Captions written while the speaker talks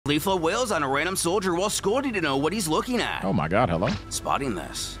Leafla wails on a random soldier while scolding to know what he's looking at. Oh my god, hello? Spotting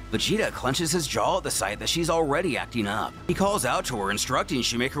this, Vegeta clenches his jaw at the sight that she's already acting up. He calls out to her, instructing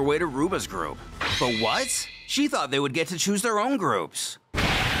she make her way to Ruba's group. But what? She thought they would get to choose their own groups.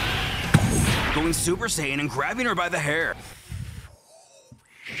 Going Super Saiyan and grabbing her by the hair.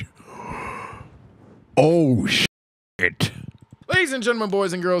 Oh, shit. Ladies and gentlemen,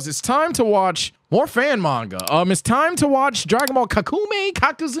 boys and girls, it's time to watch more fan manga. It's time to watch Dragon Ball Kakumei,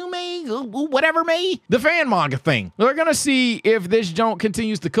 Kakuzume, whatever may. The fan manga thing. We're gonna see if this junk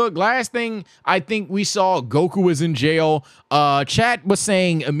continues to cook. Last thing I think we saw, Goku was in jail. Chat was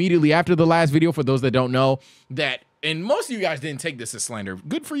saying immediately after the last video, for those that don't know, that, and most of you guys didn't take this as slander,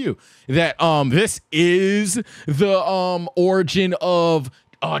 good for you, that this is the origin of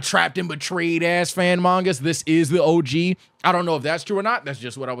trapped and betrayed ass fan mangas. This is the OG. I don't know if that's true or not. That's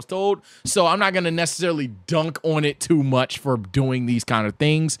just what I was told. So I'm not going to necessarily dunk on it too much for doing these kind of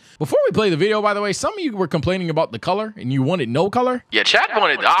things. Before we play the video, by the way, some of you were complaining about the color and you wanted no color. Yeah, chat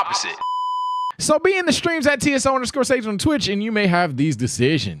wanted the opposite. So be in the streams at TSO_Sage on Twitch and you may have these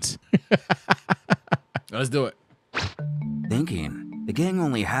decisions. Let's do it. Thinking, the gang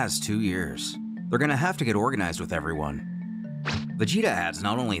only has 2 years. They're going to have to get organized with everyone. Vegeta adds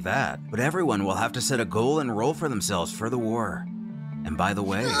not only that, but everyone will have to set a goal and role for themselves for the war. And by the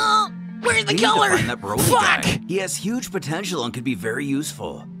way, where's the color? Find that Broly guy. He has huge potential and could be very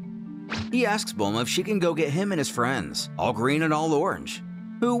useful. He asks Bulma if she can go get him and his friends, all green and all orange,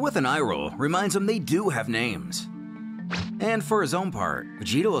 who, with an eye roll, reminds him they do have names. And for his own part,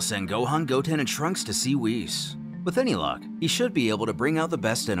 Vegeta will send Gohan, Goten, and Trunks to see Whis. With any luck, he should be able to bring out the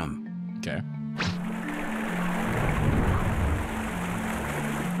best in him. Okay.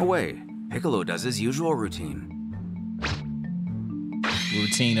 Away, Piccolo does his usual routine.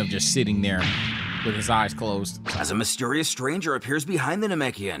 Routine of just sitting there with his eyes closed. As a mysterious stranger appears behind the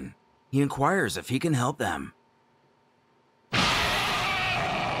Namekian, he inquires if he can help them.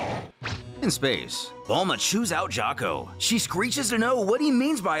 In space, Bulma chews out Jocko. She screeches to know what he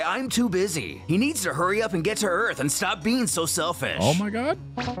means by "I'm too busy." He needs to hurry up and get to Earth and stop being so selfish. Oh my god.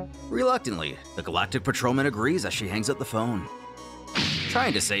 Reluctantly, the Galactic Patrolman agrees as she hangs up the phone.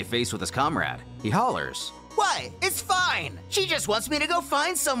 Trying to save face with his comrade, he hollers, What? It's fine. She just wants me to go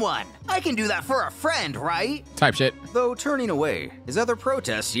find someone. I can do that for a friend, right? Type shit. Though turning away, his other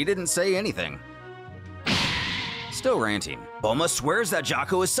protests, he didn't say anything. Still ranting, Bulma swears that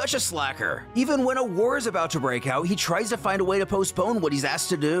Jocko is such a slacker. Even when a war is about to break out, he tries to find a way to postpone what he's asked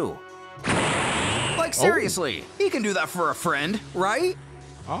to do. Like seriously, he can do that for a friend, right?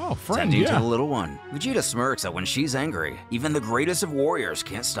 Oh, friend, Tending yeah. to the little one, Vegeta smirks that when she's angry, even the greatest of warriors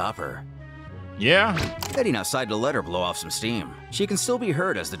can't stop her. Yeah. Heading outside to let her blow off some steam, she can still be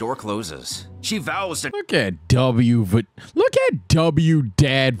heard as the door closes. She vows to Look at W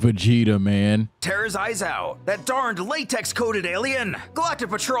Dad Vegeta, man. tear his eyes out. That darned latex-coated alien!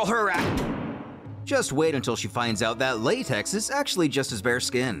 Galactic Patrol her act! Just wait until she finds out that latex is actually just his bare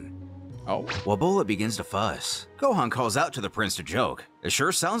skin. Oh. While Bulma begins to fuss, Gohan calls out to the prince to joke. It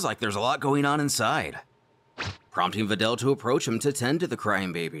sure sounds like there's a lot going on inside. Prompting Videl to approach him to tend to the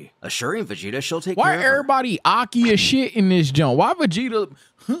crying baby, assuring Vegeta she'll take Why care of her. everybody Aki as shit in this joint? Why Vegeta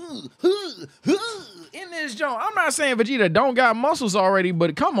in this joint? I'm not saying Vegeta don't got muscles already,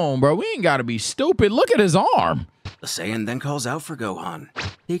 but come on, bro. We ain't gotta be stupid. Look at his arm. The Saiyan then calls out for Gohan,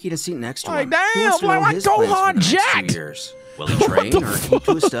 taking a seat next to Like, him. damn, He wants to like, know why his plans for Gohan the next 2 jacked? years. Will he train or keep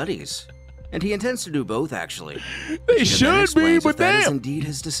to his studies? And he intends to do both, actually. They Vegeta then should be, explains but if that is damn. indeed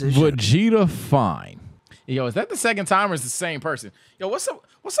his decision. Vegeta fine. Yo, is that the second time or is it the same person? Yo, what's up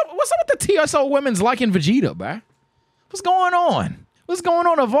with the TSO women's liking Vegeta, bruh? What's going on? What's going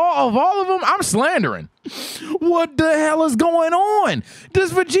on? Of all of them, I'm slandering. What the hell is going on?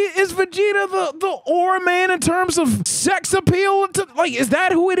 Is Vegeta the aura man in terms of sex appeal? Like, is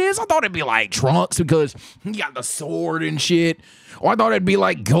that who it is? I thought it'd be like Trunks because he got the sword and shit. Or I thought it'd be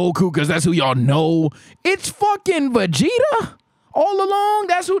like Goku because that's who y'all know. It's fucking Vegeta all along.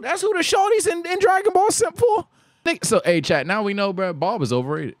 That's who the shorties in Dragon Ball sent for. So, hey, chat, now we know, bro. Bob is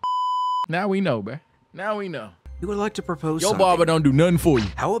overrated. Now we know, bro. Now we know. You would like to propose Yo, something. Baba don't do nothing for you.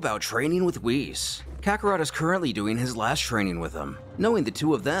 How about training with Whis? Kakarot is currently doing his last training with him. Knowing the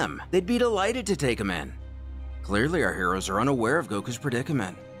two of them, they'd be delighted to take him in. Clearly our heroes are unaware of Goku's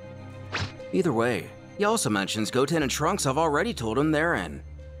predicament. Either way, he also mentions Goten and Trunks have already told him they're in.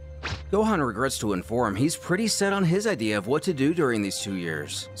 Gohan regrets to inform he's pretty set on his idea of what to do during these 2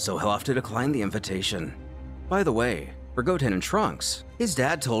 years, so he'll have to decline the invitation. By the way, for Goten and Trunks, his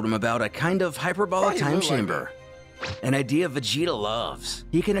dad told him about a kind of hyperbolic time chamber. An idea Vegeta loves.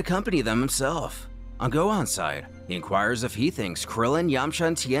 He can accompany them himself. On Gohan's side, he inquires if he thinks Krillin, Yamcha,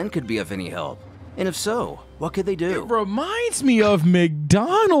 and Tien could be of any help. And if so, what could they do? It reminds me of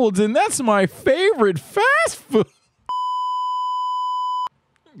McDonald's, and that's my favorite fast food.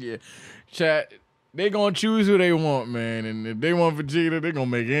 Yeah, chat, they gonna choose who they want, man. And if they want Vegeta, they gonna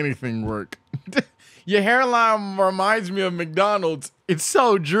make anything work. Your hairline reminds me of McDonald's. It's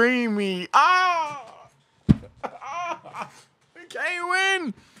so dreamy. We can't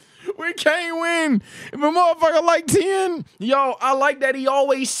win. We can't win. If a motherfucker like 10, yo, I like that he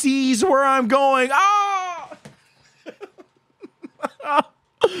always sees where I'm going.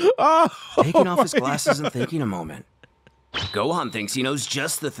 Taking off his glasses and thinking a moment. Gohan thinks he knows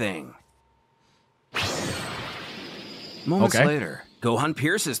just the thing. Moments later, Gohan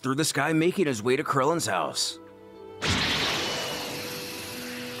pierces through the sky, making his way to Krillin's house.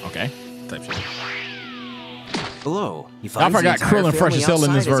 Okay, type shit. Below, he finds I forgot Krillin fresh as hell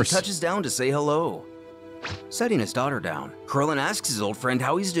in this verse. He touches down to say hello. Setting his daughter down, Krillin asks his old friend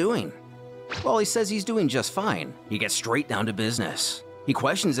how he's doing. While he says he's doing just fine, he gets straight down to business. He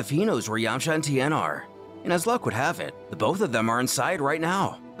questions if he knows where Yamcha and Tien are. And as luck would have it, the both of them are inside right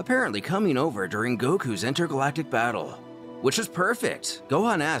now, apparently coming over during Goku's intergalactic battle. Which is perfect.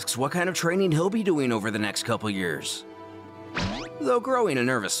 Gohan asks what kind of training he'll be doing over the next couple years. Though growing a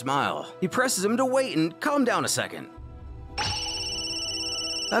nervous smile, he presses him to wait and calm down a second.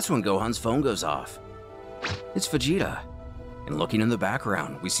 That's when Gohan's phone goes off. It's Vegeta. And looking in the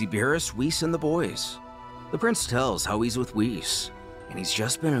background, we see Beerus, Whis, and the boys. The prince tells how he's with Whis, and he's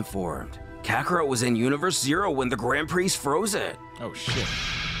just been informed. Kakarot was in Universe Zero when the Grand Priest froze it. Oh, shit.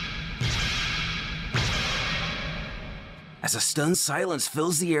 As a stunned silence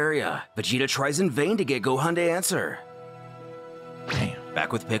fills the area, Vegeta tries in vain to get Gohan to answer. Damn.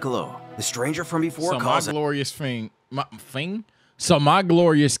 Back with Piccolo, the stranger from before calls my glorious So my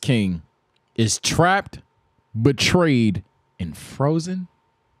glorious king is trapped, betrayed, and frozen.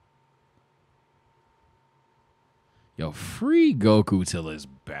 Yo, free Goku till it's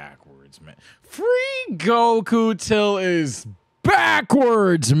backwards, man. Free Goku till it's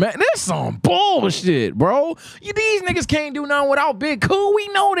backwards, man. This some bullshit, bro. These niggas can't do nothing without Big Ku. We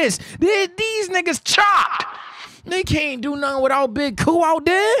know this. These niggas chopped. They can't do nothing without Big Ku out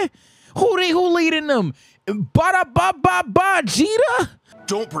there. Who leading them? Vegeta?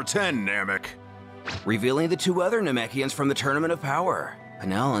 Don't pretend, Namek. revealing the two other Namekians from the Tournament of Power,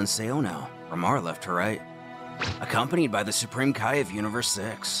 Panel and Seono, from our left to right. Accompanied by the Supreme Kai of Universe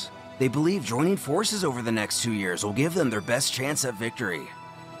 6. They believe joining forces over the next 2 years will give them their best chance at victory.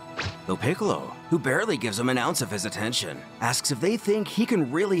 Though Piccolo, who barely gives them an ounce of his attention, asks if they think he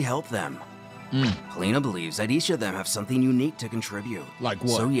can really help them. Helena believes that each of them have something unique to contribute. Like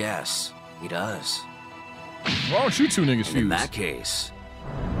what? So yes, he does. Why don't you two niggas fuse? In that case,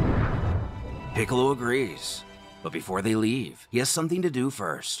 Piccolo agrees. But before they leave, he has something to do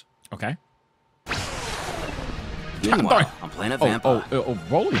first. Okay. Meanwhile, on planet Vampa,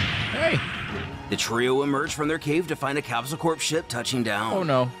 Broly. Hey. the trio emerge from their cave to find a Capsule Corp ship touching down. Oh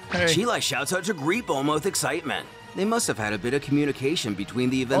no. Hey. Chilai shouts out to greet Bulma with excitement. They must have had a bit of communication between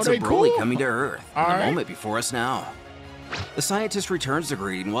the events of they Broly cool? coming to Earth All and the right. moment before us now. The scientist returns the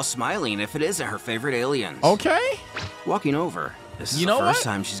greeting while smiling if it isn't her favorite aliens. Okay. Walking over, this is You the know first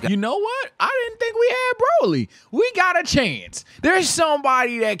what? time she's got. You know what? I didn't think we had Broly. We got a chance. There's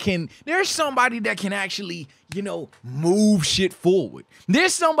somebody that can actually, you know, move shit forward.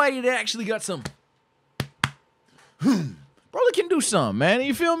 There's somebody that actually got some. Broly can do something, man.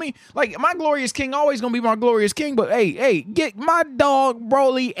 You feel me? Like, my glorious king always gonna be my glorious king, but hey, get my dog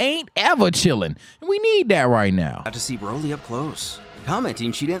Broly ain't ever chilling. We need that right now. Got to see Broly up close,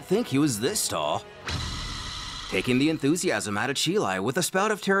 commenting she didn't think he was this tall. Taking the enthusiasm out of Chilai with a spout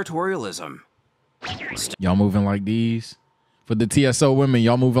of territorialism. Y'all moving like these? For the TSO women,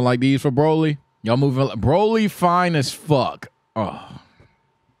 y'all moving like these for Broly? Y'all moving like Broly fine as fuck. Oh.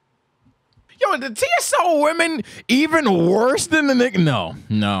 Yo, the TSO women even worse than the nigga?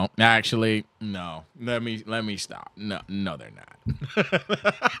 No, actually, no. Let me stop. No, they're not.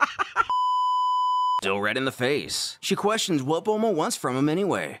 Still red in the face, she questions what Bulma wants from him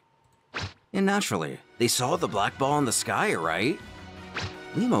anyway. And naturally, they saw the black ball in the sky, right?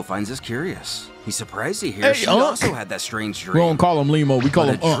 Limo finds this curious. He's surprised to hear she also had that strange dream. We don't call him Limo, we call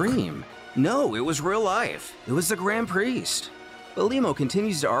him a dream? No, it was real life. It was the Grand Priest. But Limo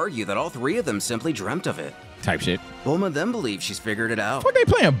continues to argue that all three of them simply dreamt of it. Type shit. Bulma then believes she's figured it out. What, they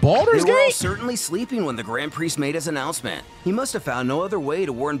playing Baldur's They were all Gate? certainly sleeping when the Grand Priest made his announcement. He must have found no other way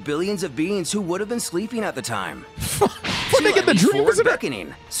to warn billions of beings who would have been sleeping at the time. Where'd they get the dream? Forward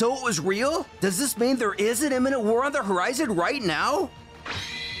beckoning. So it was real? Does this mean there is an imminent war on the horizon right now?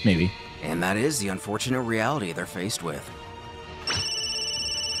 Maybe. And that is the unfortunate reality they're faced with.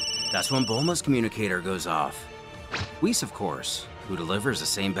 That's when Bulma's communicator goes off. Whis, of course, who delivers the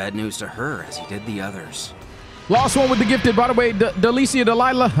same bad news to her as he did the others. Lost one with the gifted, by the way, Delicia,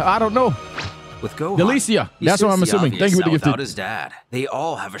 Delilah, I don't know. With Gohan, Delicia, that's what I'm assuming. Thank you for the gifted. Without his dad, they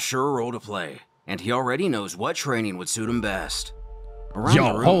all have a sure role to play, and he already knows what training would suit him best. Around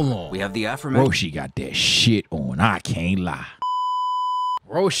the room, hold on. We have the aforementioned. Roshi got that shit on. I can't lie.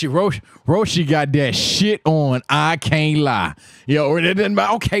 Roshi got that shit on. I can't lie. Yo, it didn't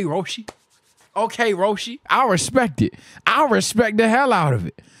matter. Okay, Roshi. Okay, Roshi. I respect it. I respect the hell out of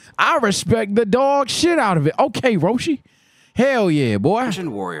it. I respect the dog shit out of it. Okay, Roshi. Hell yeah, boy.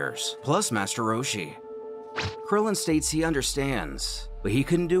 Warriors, plus Master Roshi. Krillin states he understands, but he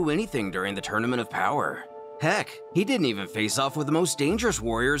couldn't do anything during the Tournament of Power. Heck, he didn't even face off with the most dangerous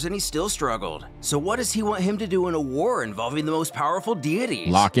warriors and he still struggled. So what does he want him to do in a war involving the most powerful deities?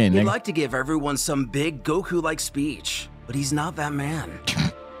 Lock in, He'd nigga. like to give everyone some big Goku-like speech, but he's not that man.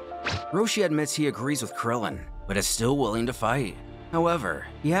 Roshi admits he agrees with Krillin, but is still willing to fight. However,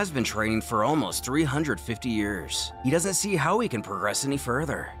 he has been training for almost 350 years. He doesn't see how he can progress any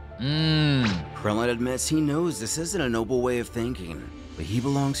further. Krillin admits he knows this isn't a noble way of thinking, but he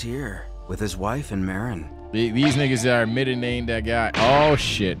belongs here with his wife and Marin. These niggas are admitting they ain't that guy. Oh,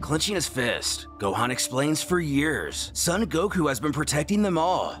 shit. Clenching his fist, Gohan explains for years, Son Goku has been protecting them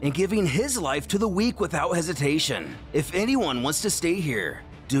all and giving his life to the weak without hesitation. If anyone wants to stay here,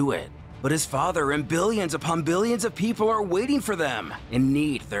 do it. But his father and billions upon billions of people are waiting for them and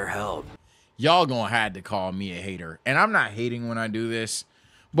need their help. Y'all gonna have to call me a hater. And I'm not hating when I do this,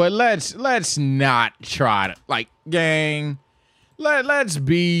 but let's not try to, like, gang, let's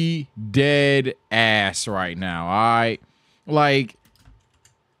be dead ass right now, all right? Like,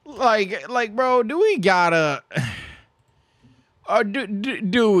 bro, do we gotta,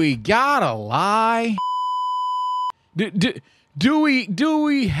 do we gotta lie? Do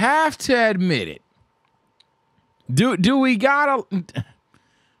we have to admit it? Do we gotta,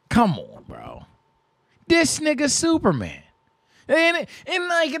 come on, bro. This nigga Superman. And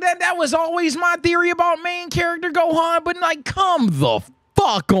like that was always my theory about main character Gohan, but like, come the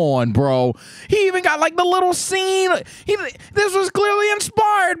fuck on, bro. He even got like the little scene. This was clearly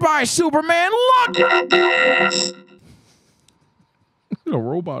inspired by Superman. Look at this. A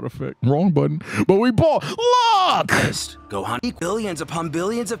robot effect. Wrong button. But we bought. Look! Gohan, billions upon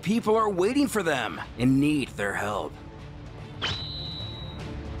billions of people are waiting for them and need their help.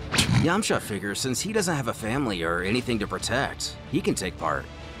 Yamcha figures since he doesn't have a family or anything to protect, he can take part.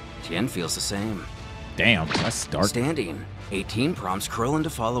 Tien feels the same. Damn, that's dark. Standing, 18 prompts Krillin to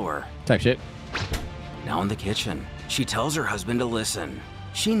follow her. Type shit. Now in the kitchen, she tells her husband to listen.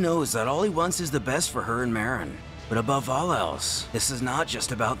 She knows that all he wants is the best for her and Marin. But above all else, this is not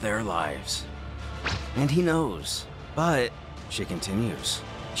just about their lives. And he knows. But she continues.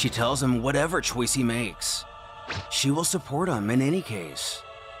 She tells him whatever choice he makes, she will support him in any case.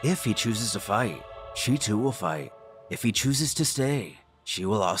 If he chooses to fight, she too will fight. If he chooses to stay, she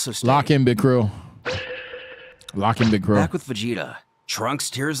will also stay. Lock in, Big Crew. Lock in, Big Crew. Back with Vegeta, Trunks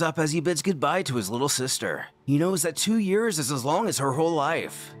tears up as he bids goodbye to his little sister. He knows that 2 years is as long as her whole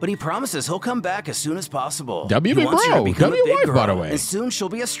life, but he promises he'll come back as soon as possible. W Big Bro, W wife, by the way. And soon she'll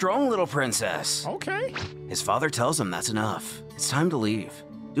be a strong little princess. Okay. His father tells him that's enough. It's time to leave.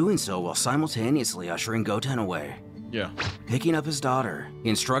 Doing so while simultaneously ushering Goten away. Yeah. Picking up his daughter, he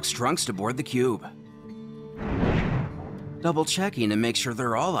instructs Trunks to board the cube. Double checking to make sure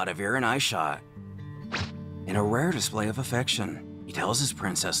they're all out of ear and eye shot. In a rare display of affection, he tells his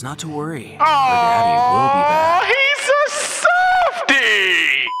princess not to worry. Her daddy will be back. He's a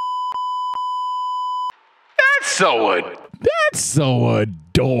softie! That's so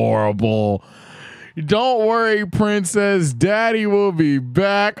adorable. Don't worry, princess. Daddy will be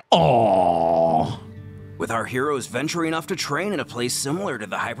back. Aww. With our heroes venturing off to train in a place similar to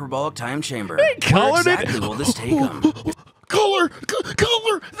the hyperbolic time chamber. They colored Where exactly will this take them? Color!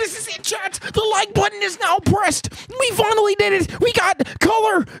 This is it, chat! The like button is now pressed! We finally did it! We got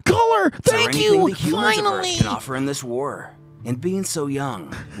color! Thank you! The humans of Earth Finally! can offer in this war. And being so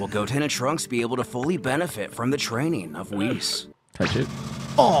young, will Goten and Trunks be able to fully benefit from the training of Whis? Touch it.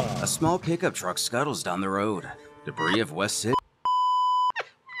 A small pickup truck scuttles down the road. Debris of West City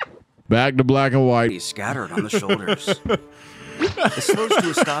Back to black and white. is scattered on the shoulders. It slows to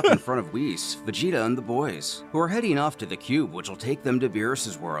a stop in front of Whis, Vegeta, and the boys, who are heading off to the cube, which will take them to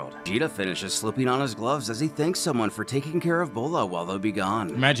Beerus's world. Vegeta finishes slipping on his gloves as he thanks someone for taking care of Bola while they'll be gone.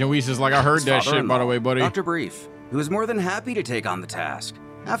 Imagine Whis is like, I heard His that shit, by the way, buddy. Dr. Brief, who is more than happy to take on the task,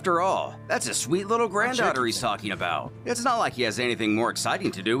 After all, that's a sweet little granddaughter he's talking about. It's not like he has anything more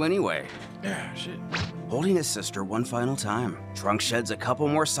exciting to do anyway. Yeah, shit. Holding his sister one final time, Trunks sheds a couple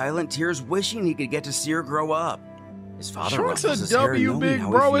more silent tears wishing he could get to see her grow up. His father Trunks ruffles a his hair W, knowing big how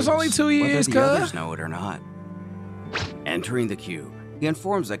he bro. It's feels, only 2 years, whether the others cuz. know it or not. Entering the cube, he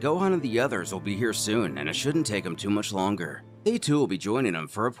informs that Gohan and the others will be here soon and it shouldn't take him too much longer. They too will be joining him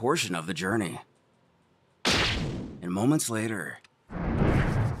for a portion of the journey. And moments later,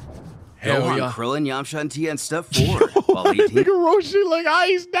 Hell Gohan, yeah. Krillin, Yamcha, and Tien step forward while Nigga 18 Roshi like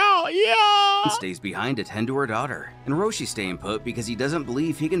iced out. Yeah. stays behind to tend to her daughter, and Roshi staying put because he doesn't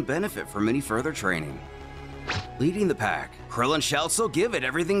believe he can benefit from any further training. Leading the pack, Krillin shouts they'll give it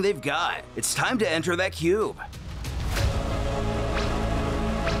everything they've got. It's time to enter that cube.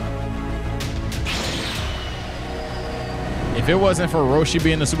 If it wasn't for Roshi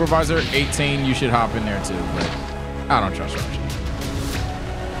being the supervisor, 18, you should hop in there too, but I don't trust Roshi.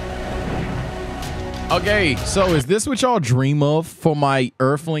 Okay, so is this what y'all dream of for my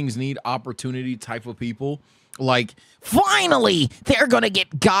Earthlings Need Opportunity type of people? Like, finally, they're gonna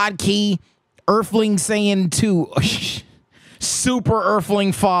get God Key, Earthling Saiyan 2, Super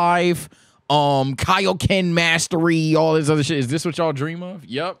Earthling 5, Kaioken Mastery, all this other shit. Is this what y'all dream of?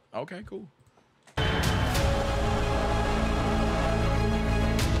 Yep. Okay, cool.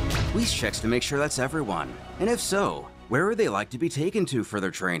 Whis checks to make sure that's everyone, and if so, where would they like to be taken to for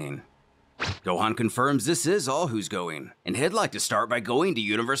their training? Gohan confirms this is all who's going, and he'd like to start by going to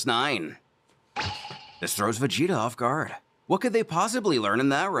Universe 9. This throws Vegeta off guard. What could they possibly learn in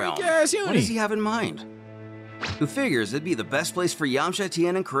that realm? Yes, What does he have in mind? Who figures it'd be the best place for Yamcha,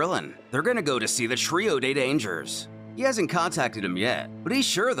 Tien, and Krillin? They're gonna go to see the Trio de Dangers. He hasn't contacted him yet, but he's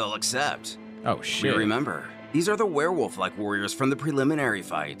sure they'll accept. Oh, shit. Remember, these are the werewolf-like warriors from the preliminary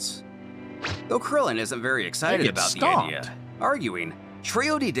fights. Though Krillin isn't very excited get about stomped. the idea, arguing,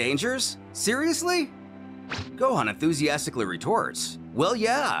 Trio de Dangers? Seriously? Gohan enthusiastically retorts, well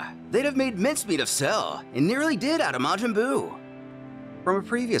yeah, they'd have made mincemeat of Cell, and nearly did out of Majin Buu. From a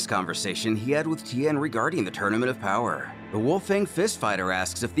previous conversation he had with Tien regarding the Tournament of Power, the Wolf-Fang Fist Fighter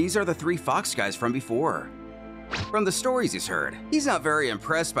asks if these are the 3 Fox guys from before. From the stories he's heard, he's not very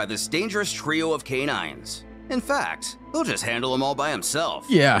impressed by this dangerous trio of canines. In fact, he'll just handle them all by himself.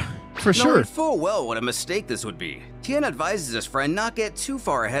 Yeah, for sure. Knowing full well what a mistake this would be, Tien advises his friend not get too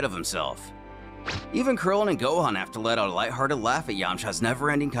far ahead of himself. Even Krillin and Gohan have to let out a lighthearted laugh at Yamcha's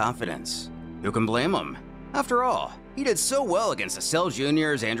never-ending confidence. Who can blame him? After all, he did so well against the Cell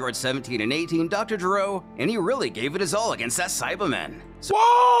Juniors, Android 17 and 18, Dr. Gero, and he really gave it his all against that Cyberman. So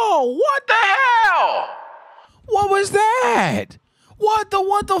Whoa! What the hell? What was that? What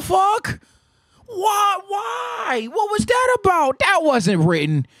the fuck? What? Why? What was that about? That wasn't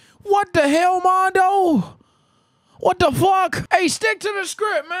written. What the hell, Mondo? What the fuck? Hey, stick to the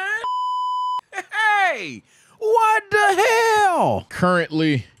script, man. Hey, what the hell?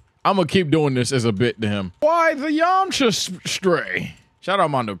 Currently, I'm gonna keep doing this as a bit to him. Why the Yamcha stray? Shout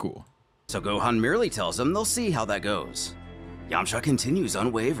out Mondo Cool. So Gohan merely tells him they'll see how that goes. Yamcha continues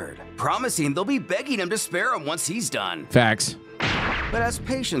unwavered, promising they'll be begging him to spare him once he's done. Facts. But as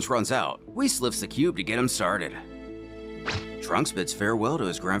patience runs out, Whis lifts the cube to get him started. Trunks bids farewell to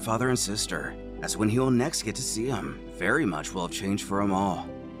his grandfather and sister, as when he'll next get to see him, very much will have changed for them all.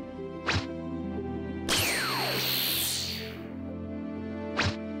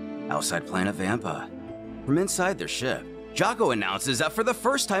 Outside planet Vampa, from inside their ship, Jocko announces that for the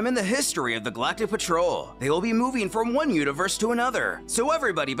first time in the history of the Galactic Patrol, they will be moving from one universe to another, so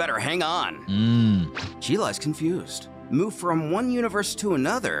everybody better hang on. Chila's confused. Move from one universe to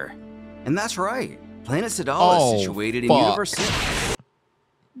another? And that's right, planet Sadala is situated in Universe 6.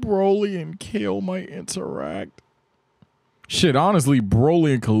 Broly and Kale might interact. Shit, honestly,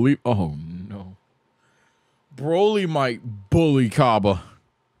 Broly and Khalif. Oh no. Broly might bully Kaba.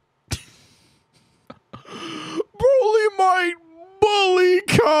 Broly might bully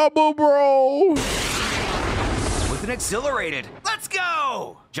Kaba, bro. With an accelerated, let's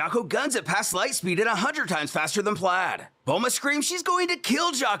go! Jocko guns it past light speed at 100 times faster than Plaid. Bulma screams she's going to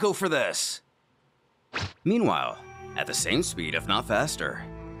kill Jocko for this. Meanwhile, at the same speed, if not faster,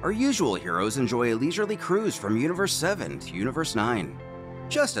 our usual heroes enjoy a leisurely cruise from Universe 7 to Universe 9.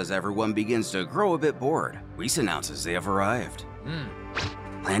 Just as everyone begins to grow a bit bored, Whis announces they have arrived.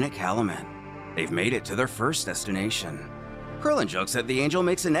 Planet Calaman. They've made it to their first destination. Krillin jokes that the Angel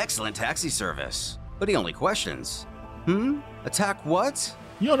makes an excellent taxi service, but he only questions, attack what?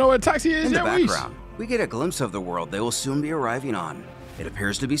 You don't know what a taxi is In the yet, Whis? background, we get a glimpse of the world they will soon be arriving on. It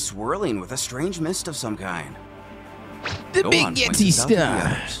appears to be swirling with a strange mist of some kind. The big Gohan points Yeti this out to the stuff.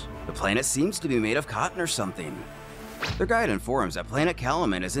 others. The planet seems to be made of cotton or something. Their guide informs that planet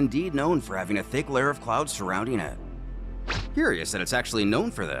Kakumei is indeed known for having a thick layer of clouds surrounding it. Curious that it's actually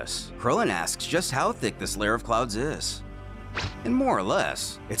known for this, Krillin asks just how thick this layer of clouds is. And more or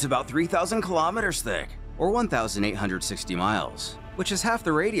less, it's about 3,000 kilometers thick, or 1,860 miles, which is half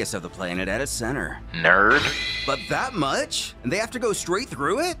the radius of the planet at its center. Nerd. But that much? And they have to go straight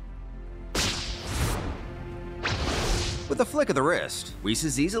through it? With a flick of the wrist, Whis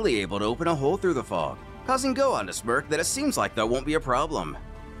is easily able to open a hole through the fog, causing Gohan to smirk that it seems like that won't be a problem.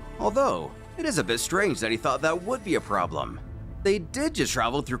 Although, it is a bit strange that he thought that would be a problem. They did just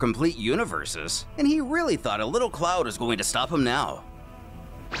travel through complete universes, and he really thought a little cloud was going to stop him now.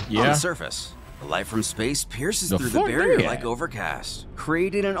 Yeah. On the surface, the light from space pierces through the fuck barrier they like at? overcast,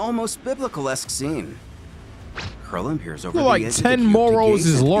 creating an almost biblical-esque scene. Krillin peers over Feel the like edge of 10 the cube to Moros gaze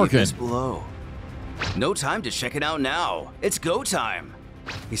is at the lurking. abyss below. No time to check it out now. It's go time.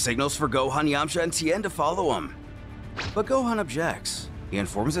 He signals for Gohan, Yamcha, and Tien to follow him. But Gohan objects. He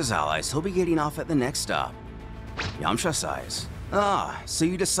informs his allies he'll be getting off at the next stop. Yamcha sighs. Ah, so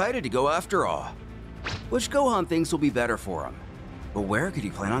you decided to go after all. Which Gohan thinks will be better for him. But where could he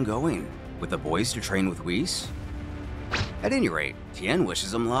plan on going? With the boys to train with Whis? At any rate, Tien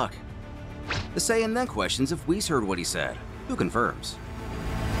wishes him luck. The Saiyan then questions if Whis heard what he said, who confirms.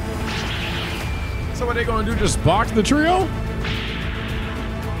 So what they gonna do, just box the trio?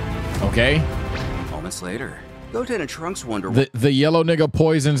 Okay. Moments later, Goten and Trunks wonder The yellow nigga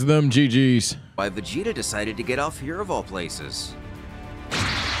poisons them, GG's. why Vegeta decided to get off here of all places.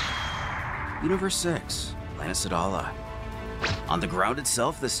 Universe 6, Planet Sadala. On the ground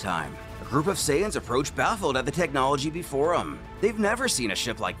itself this time, a group of Saiyans approach baffled at the technology before them. They've never seen a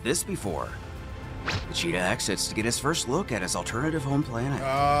ship like this before. Vegeta exits to get his first look at his alternative home planet.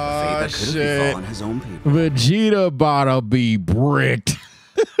 A fate that could have befallen his own people. Vegeta about to be bricked.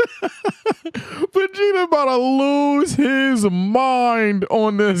 Vegeta about to lose his mind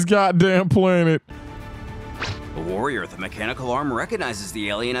on this goddamn planet. The warrior with the mechanical arm recognizes the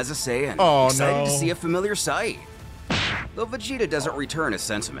alien as a Saiyan, Oh, excited no. to see a familiar sight. Though Vegeta doesn't return his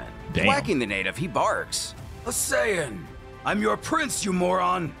sentiment. Damn. Whacking the native, he barks, "A Saiyan! I'm your prince, you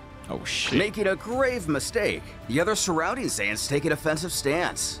moron!" Oh shit. Making a grave mistake. The other surrounding Saiyans take an offensive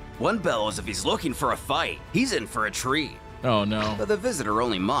stance. One bellows if he's looking for a fight. He's in for a treat. Oh no. But the visitor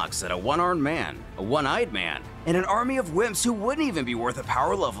only mocks at a one-armed man, a one-eyed man, and an army of wimps who wouldn't even be worth a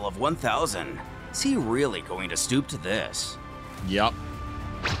power level of 1,000. Is he really going to stoop to this? Yup.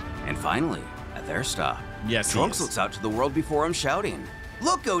 And finally, at their stop, Yes, he Trunks is. looks out to the world before him shouting,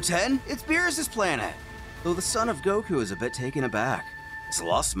 "Look, Goten, it's Beerus' planet!" Though the son of Goku is a bit taken aback. It's a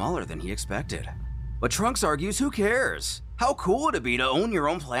lot smaller than he expected. But Trunks argues, who cares? How cool would it be to own your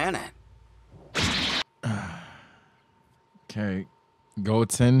own planet? Okay.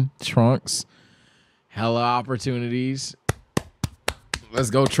 Goten, Trunks, hella opportunities. Let's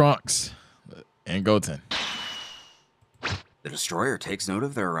go, Trunks and Goten. The destroyer takes note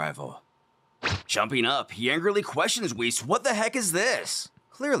of their arrival. Jumping up, he angrily questions Whis, "What the heck is this?"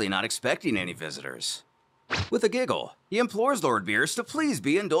 Clearly not expecting any visitors. With a giggle, he implores Lord Beerus to please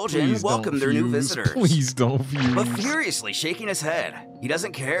be indulgent and welcome their new visitors. Please don't fuse. But furiously shaking his head, he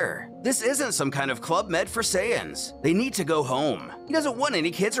doesn't care. This isn't some kind of Club Med for Saiyans. They need to go home. He doesn't want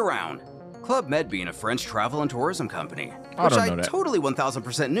any kids around. Club Med being a French travel and tourism company, I which don't I know that. totally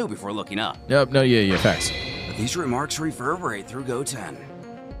 1000% knew before looking up. Yep, no, yeah, facts. But these remarks reverberate through Goten.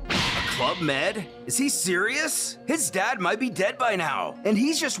 A Club Med? Is he serious? His dad might be dead by now, and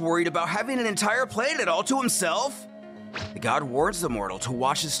he's just worried about having an entire planet all to himself? The god warns the mortal to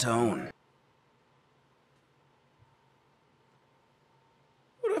watch his tone.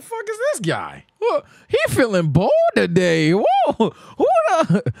 Who the fuck is this guy? Well, he feeling bold today. Whoa,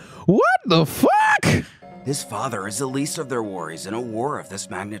 what the fuck? His father is the least of their worries in a war of this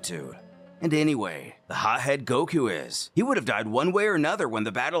magnitude. And anyway, the hothead Goku is. He would have died one way or another when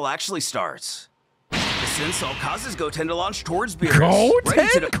the battle actually starts. This insult causes Goten to launch towards Beerus, ready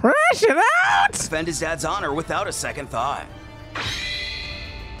Goten to crashing out. defend his dad's honor without a second thought.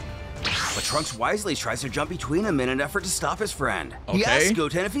 But Trunks wisely tries to jump between him in an effort to stop his friend. He Okay. asks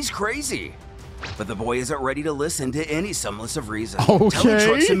Goten if he's crazy. But the boy isn't ready to listen to any semblance of reason, Okay. telling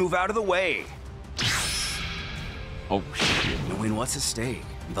Trunks to move out of the way. Oh shit. Knowing what's at stake,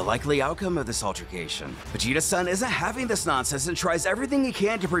 the likely outcome of this altercation, Vegeta's son isn't having this nonsense and tries everything he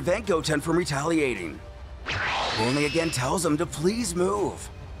can to prevent Goten from retaliating. Who only again tells him to please move.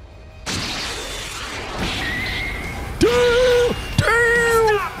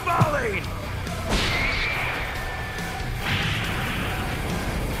 Stop falling!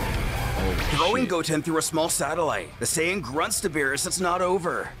 Throwing Goten through a small satellite, the Saiyan grunts to Beerus it's not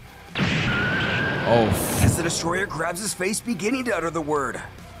over. Oh. As the destroyer grabs his face, beginning to utter the word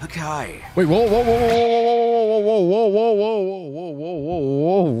Hakai. Wait, whoa, whoa, whoa, whoa, whoa, whoa, whoa, whoa, whoa, whoa,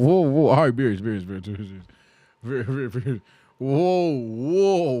 whoa, whoa, whoa, whoa. All right, beers. Whoa,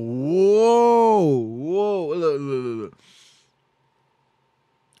 look.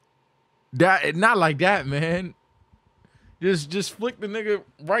 That not like that, man. Just flick the nigga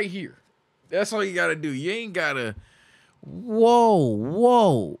right here. That's all you gotta do. You ain't gotta.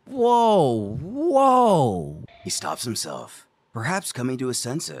 Whoa. He stops himself, perhaps coming to his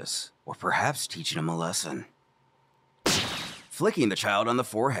senses, or perhaps teaching him a lesson. Flicking the child on the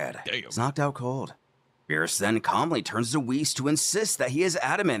forehead, he's knocked out cold. Beerus then calmly turns to Whis to insist that he is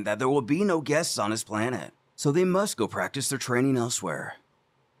adamant that there will be no guests on his planet, so they must go practice their training elsewhere.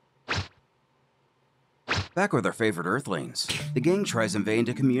 Back with their favorite Earthlings, the gang tries in vain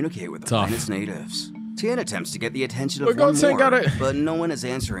to communicate with the planet's natives. Tien attempts to get the attention of one more, but no one is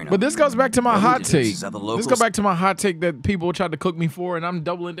answering him. But this goes back to my hot take. This goes back to my hot take that people tried to cook me for, and I'm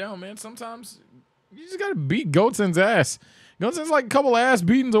doubling down, man. Sometimes you just gotta beat Goten's ass. Goten's like a couple ass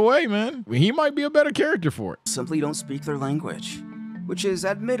beatings away, man. He might be a better character for it. Simply don't speak their language, which is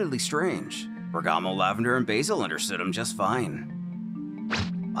admittedly strange. Bergamo, Lavender, and Basil understood him just fine.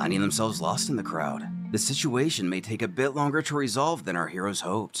 Finding themselves lost in the crowd, the situation may take a bit longer to resolve than our heroes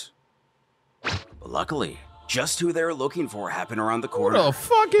hoped. But luckily, just who they're looking for happened around the corner. Who the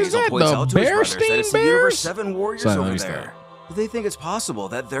fuck is Basil that? points The out to his brothers that it's the Universe Bearstein 7 warriors Bears? over there. But they think it's possible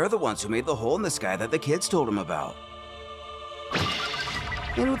that they're the ones who made the hole in the sky that the kids told him about.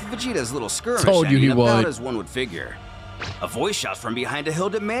 And with Vegeta's little skirmish ending about as one would figure, a voice shouts from behind a hill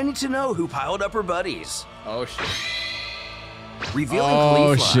demanding to know who piled up her buddies. Oh shit. Revealing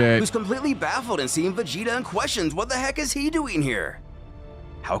Caulifla, who's completely baffled in seeing Vegeta and questions what the heck is he doing here?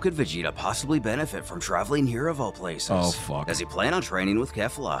 How could Vegeta possibly benefit from traveling here of all places? Oh fuck. Does he plan on training with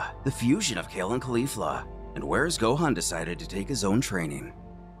Kefla, the fusion of Kale and Caulifla? And where has Gohan decided to take his own training?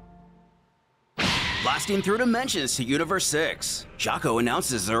 Blasting through dimensions to Universe 6, Jaco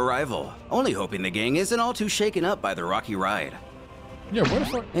announces their arrival, only hoping the gang isn't all too shaken up by the rocky ride. Yeah, what the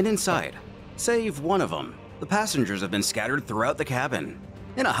fuck? And inside, save one of them, the passengers have been scattered throughout the cabin.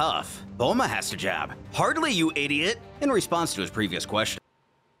 In a huff, Bulma has to jab, "Hardly, you idiot," in response to his previous question.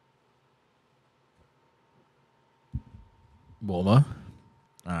 Bulma?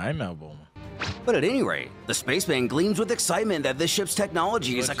 I know Bulma. But at any rate, the spaceman gleams with excitement that this ship's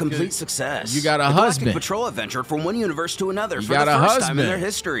technology is a complete success. You got a the husband. Galactic Patrol adventured from one universe to another for the first time in their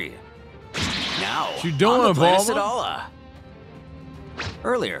history. Now, what you doing, on the planet Bulma? Sadala.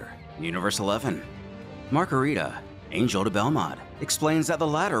 Earlier, in Universe 11, Margarita, angel to Belmont, explains that the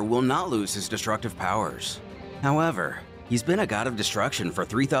latter will not lose his destructive powers. However, he's been a god of destruction for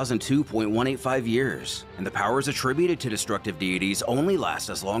 3002.185 years, and the powers attributed to destructive deities only last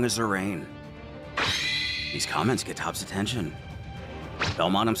as long as their reign. These comments get Top's attention.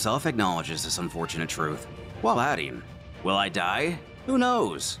 Belmont himself acknowledges this unfortunate truth, while adding, "Will I die? Who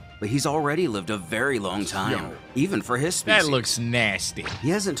knows? But he's already lived a very long time, even for his species." That looks nasty.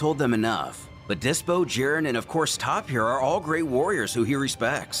 He hasn't told them enough, but Dispo, Jiren, and of course Top here are all great warriors who he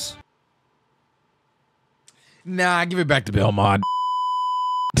respects. Nah, give it back to Belmont.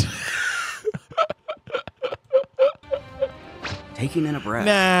 Taking in a breath.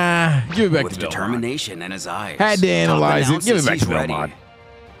 Nah, give it back with to Belmont. Determination in his eyes. Had to analyze it. Give it back to ready. Belmont.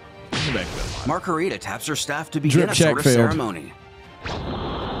 Give it back to Belmont. Margarita taps her staff to begin a sort of ceremony.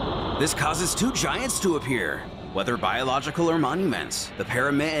 This causes two giants to appear. Whether biological or monuments, the pair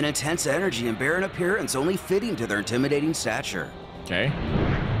emit an intense energy and bear an appearance only fitting to their intimidating stature. Okay.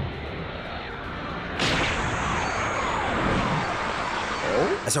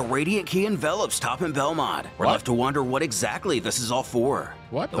 As a radiant key envelops Top and Belmont, we're left to wonder what exactly this is all for.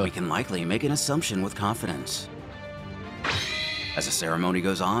 But we can likely make an assumption with confidence. As the ceremony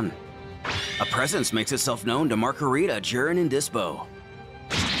goes on, a presence makes itself known to Margarita, Jiren, and Dispo.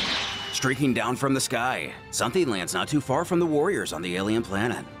 Streaking down from the sky, something lands not too far from the warriors on the alien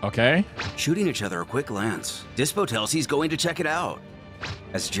planet. Okay. Shooting each other a quick glance, Dispo tells he's going to check it out,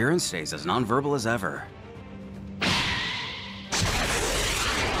 as Jiren stays as nonverbal as ever.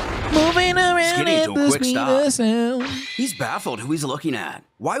 Moving around Skidding at to a the quick speed stop. of sound. He's baffled who he's looking at.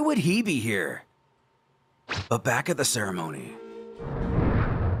 Why would he be here? But back at the ceremony,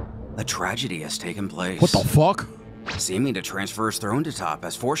 a tragedy has taken place. What the fuck? Seeming to transfer his throne to Top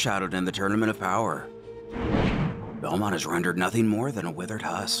as foreshadowed in the Tournament of Power. Belmont is rendered nothing more than a withered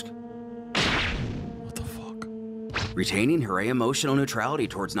husk. What the fuck? Retaining her emotional neutrality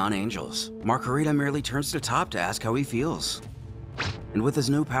towards non-angels, Margarita merely turns to Top to ask how he feels. And with his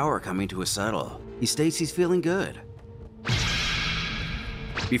new power coming to a settle, he states he's feeling good.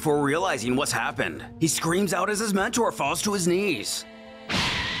 Before realizing what's happened, he screams out as his mentor falls to his knees.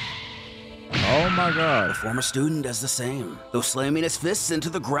 Oh my The god. former student does the same, though slamming his fists into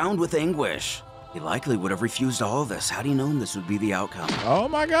the ground with anguish. He likely would have refused all of this had he known this would be the outcome. Oh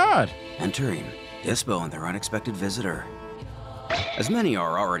my god. Entering, Dispo and their unexpected visitor. As many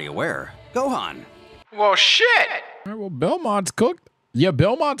are already aware, Gohan. Well, shit! All right, well, Belmont's cooked. Yeah,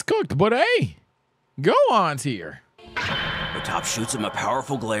 Belmont's cooked, but hey, Gohan's here. The top shoots him a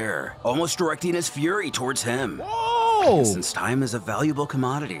powerful glare, almost directing his fury towards him. Whoa! Since time is a valuable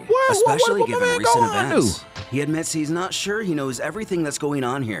commodity, What especially my given man recent Gohan do? events, he admits he's not sure he knows everything that's going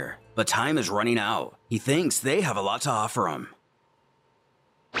on here, but time is running out. He thinks they have a lot to offer him.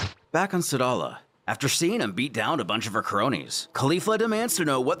 Back on Sadala, after seeing him beat down a bunch of her cronies, Caulifla demands to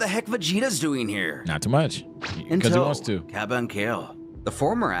know what the heck Vegeta's doing here. Not too much, because he Until wants to. Kappa and Kale. The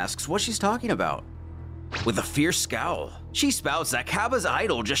former asks what she's talking about. With a fierce scowl, she spouts that Kappa's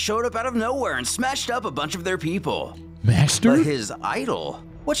idol just showed up out of nowhere and smashed up a bunch of their people. Master? But his idol?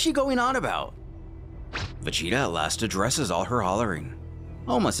 What's she going on about? Vegeta at last addresses all her hollering,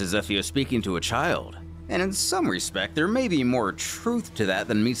 almost as if he was speaking to a child. And in some respect, there may be more truth to that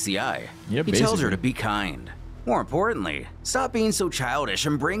than meets the eye. Yeah, He tells her basically. to be kind. More importantly, stop being so childish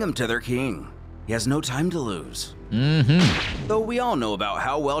and bring him to their king. He has no time to lose. Though we all know about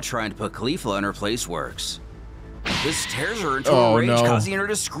how well trying to put Caulifla in her place works. This tears her into Oh, a rage, no. causing her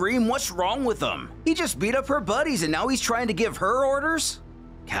to scream, "What's wrong with him? He just beat up her buddies and now he's trying to give her orders?"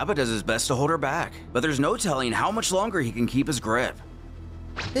 Kappa does his best to hold her back, but there's no telling how much longer he can keep his grip.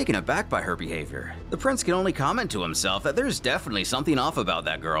 Taken aback by her behavior, the prince can only comment to himself that there's definitely something off about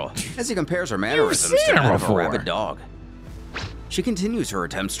that girl, as he compares her mannerisms seen to her that of a before. rabid dog. She continues her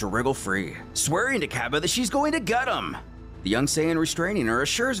attempts to wriggle free, swearing to Kappa that she's going to gut him. The young Saiyan restraining her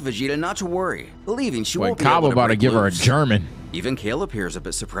assures Vegeta not to worry, believing she Wait, won't be able Kaba to about to break give her a loose. German. Even Kale appears a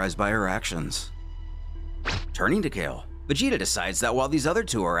bit surprised by her actions. Turning to Kale, Vegeta decides that while these other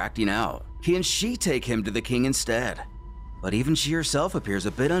two are acting out, he and she take him to the king instead. But even she herself appears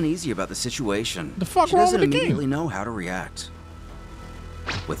a bit uneasy about the situation. The fuck she wrong doesn't with the king? immediately know how to react.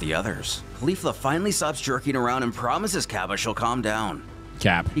 With the others, Caulifla finally stops jerking around and promises Kappa she'll calm down.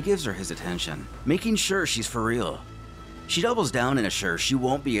 Cap. He gives her his attention, making sure she's for real. She doubles down and assures she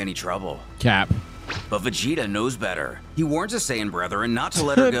won't be any trouble. Cap. But Vegeta knows better. He warns his Saiyan brethren not to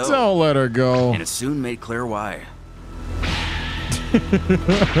let her go. Don't let her go. And it's soon made clear why.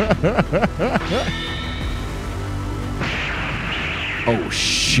 Oh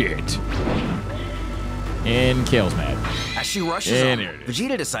shit. And Kale's mad. As she rushes And on, there it is.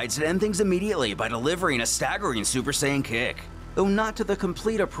 Vegeta decides to end things immediately by delivering a staggering Super Saiyan kick, though not to the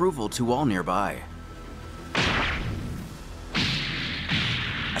complete approval to all nearby.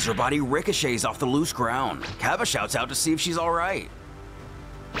 As her body ricochets off the loose ground, Kappa shouts out to see if she's alright.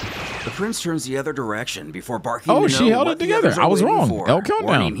 The prince turns the other direction before barking Oh, to she know held what it the together. others are I was waiting wrong. for, El countdown.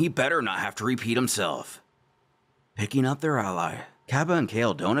 warning he better not have to repeat himself. Picking up their ally, Kappa and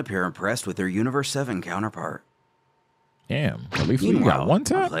Kale don't appear impressed with their Universe 7 counterpart. Damn. Caulifla, you Meanwhile, got one on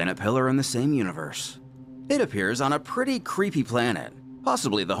tap? Planet Pillar in the same universe. It appears on a pretty creepy planet,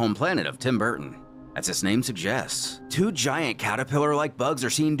 possibly the home planet of Tim Burton. As its name suggests, two giant caterpillar-like bugs are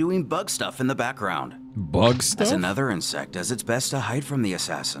seen doing bug stuff in the background, Bug as stuff? another insect does its best to hide from the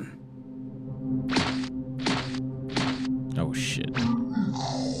assassin. Oh shit.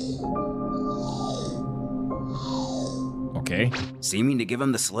 Okay. Seeming to give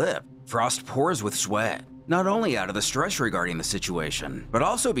him the slip, Frost pours with sweat, not only out of the stress regarding the situation, but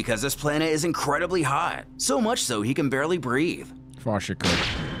also because this planet is incredibly hot, so much so he can barely breathe. Foster cook.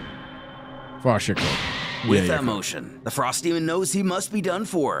 Foster cook. With that motion, the Frost Demon knows he must be done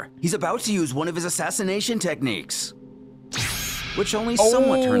for. He's about to use one of his assassination techniques, which only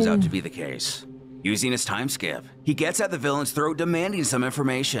somewhat turns out to be the case. Using his time skip, he gets at the villain's throat demanding some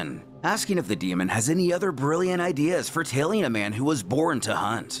information, asking if the demon has any other brilliant ideas for tailing a man who was born to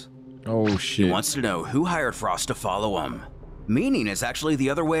hunt. Oh shit. He wants to know who hired Frost to follow him, meaning it's actually the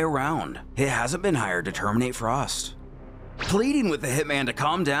other way around. He hasn't been hired to terminate Frost. Pleading with the hitman to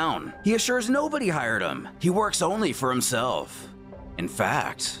calm down, he assures nobody hired him. He works only for himself. In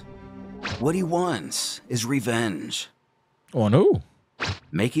fact, what he wants is revenge. On who?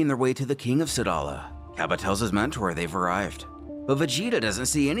 Making their way to the king of Sadala, Kappa tells his mentor they've arrived. But Vegeta doesn't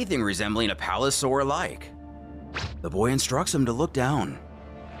see anything resembling a palace or a like. The boy instructs him to look down.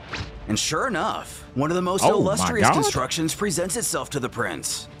 And sure enough, one of the most Oh my illustrious God. constructions presents itself to the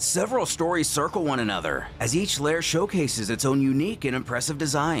prince. Several stories circle one another, as each layer showcases its own unique and impressive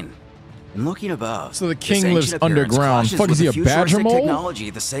design. And looking above, So the this king lives ancient appearance underground. clashes Fuck, with is he the a badger futuristic mole? technology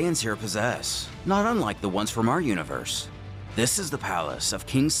the Saiyans here possess, not unlike the ones from our universe. This is the palace of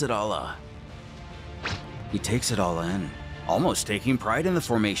King Sadala. He takes it all in, almost taking pride in the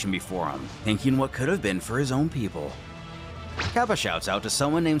formation before him, thinking what could have been for his own people. Kappa shouts out to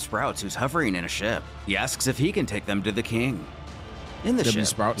someone named Sprouts who's hovering in a ship. He asks if he can take them to the king. In the ship,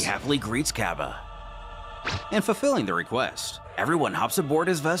 Sprouts. he happily greets Kappa. And fulfilling the request, everyone hops aboard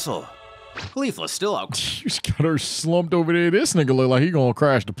his vessel. Khalifa's still out She's got her slumped over there. This nigga look like he gonna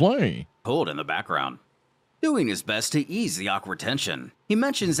crash the plane. cold in the background, doing his best to ease the awkward tension. He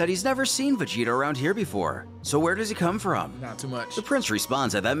mentions that he's never seen Vegeta around here before, so where does he come from? Not too much. The prince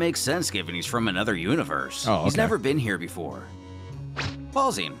responds that makes sense given he's from another universe. Oh, He's okay. never been here before.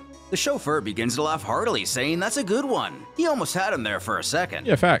 Pausing, the chauffeur begins to laugh heartily, saying that's a good one. He almost had him there for a second.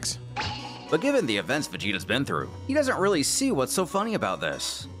 Yeah, facts. But given the events Vegeta's been through, he doesn't really see what's so funny about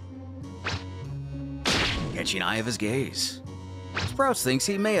this. Catching eye of his gaze, Sprouts thinks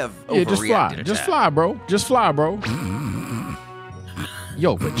he may have Yeah, just fly. overreacted a Just tad. fly, bro. Just fly, bro.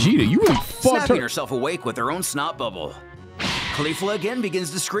 Yo, Vegeta, you really fucked Snapping her. herself awake with her own snot bubble. Khalifa again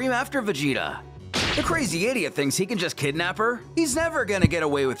begins to scream after Vegeta. The crazy idiot thinks he can just kidnap her. He's never gonna get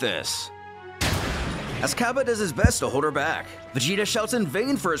away with this. As Kappa does his best to hold her back, Vegeta shouts in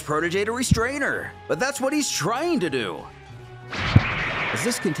vain for his protege to restrain her, but that's what he's trying to do. As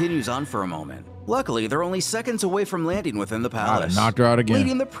this continues on for a moment, luckily they're only seconds away from landing within the I'd have palace, knocked her out again.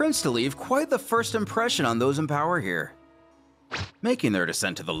 leading the prince to leave quite the first impression on those in power here. Making their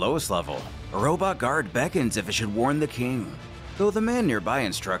descent to the lowest level, a robot guard beckons if it should warn the king, though the man nearby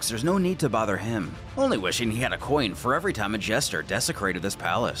instructs there's no need to bother him, only wishing he had a coin for every time a jester desecrated this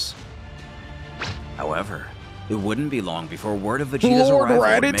palace. However, it wouldn't be long before word of Vegeta's Lord arrival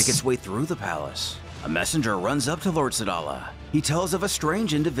would Raditz. make its way through the palace. A messenger runs up to Lord Sadala. He tells of a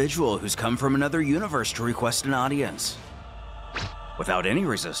strange individual who's come from another universe to request an audience. Without any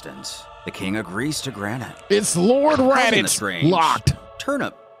resistance, the king agrees to grant it. It's Lord Causing the Raditz. strange Locked.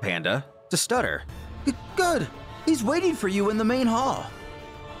 Turnip Panda to stutter. Good. He's waiting for you in the main hall.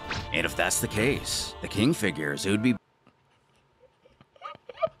 And if that's the case, the king figures it would be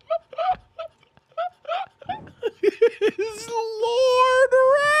It's Lord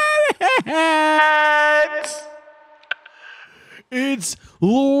Raditz. It's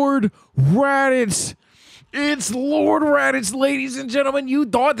Lord Raditz. It's Lord Raditz, ladies and gentlemen. You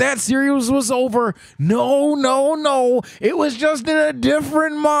thought that series was over. No, no, no. It was just in a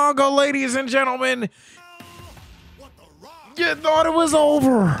different manga, ladies and gentlemen. You thought it was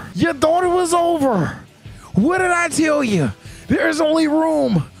over. You thought it was over. What did I tell you? There's only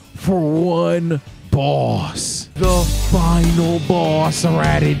room for one boss. The final boss,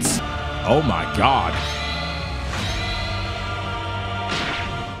 Raditz. Oh my God.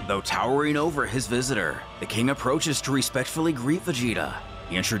 Though towering over his visitor, the king approaches to respectfully greet Vegeta.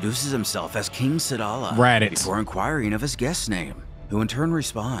 He introduces himself as King Sadala Raditz. before inquiring of his guest's name, who in turn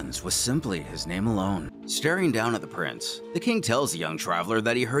responds with simply his name alone. Staring down at the prince, the king tells the young traveler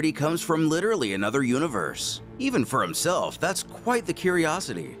that he heard he comes from literally another universe. Even for himself, that's quite the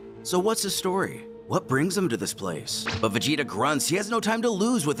curiosity. So what's his story? What brings him to this place? But Vegeta grunts he has no time to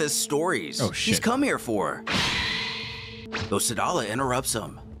lose with his stories. Oh, shit. He's come here for. Though Sadala interrupts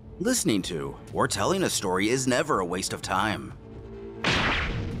him. Listening to or telling a story is never a waste of time.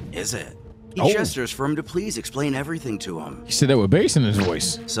 Is it? He Oh. gestures for him to please explain everything to him. He said that with bass in his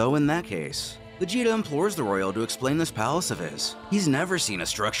voice. So in that case, Vegeta implores the royal to explain this palace of his. He's never seen a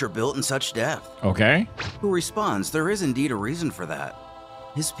structure built in such depth. Okay. Who responds there is indeed a reason for that.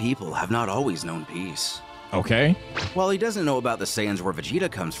 His people have not always known peace. Okay. While he doesn't know about the Saiyans where Vegeta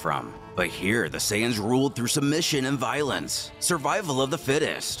comes from, but here the Saiyans ruled through submission and violence, survival of the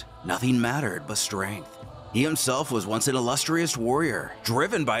fittest. Nothing mattered but strength. He himself was once an illustrious warrior,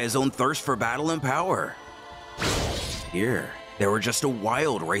 driven by his own thirst for battle and power. Here, they were just a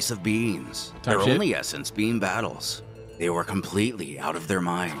wild race of beings, Type their shit. only essence being battles. They were completely out of their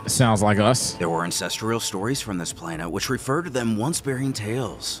minds. Sounds like us. There were ancestral stories from this planet which refer to them once bearing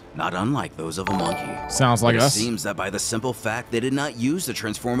tales, not unlike those of a monkey. Sounds like But it us. seems that by the simple fact they did not use the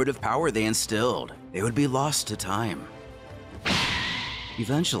transformative power they instilled, they would be lost to time.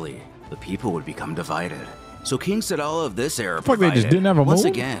 Eventually, the people would become divided. So King Sadala of this era Fuck, they just provided, didn't have a once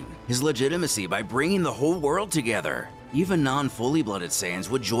move? again, his legitimacy by bringing the whole world together. Even non-fully blooded Saiyans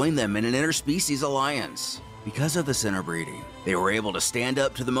would join them in an interspecies alliance. Because of this interbreeding, they were able to stand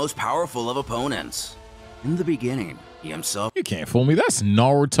up to the most powerful of opponents. In the beginning, he himself You can't fool me. That's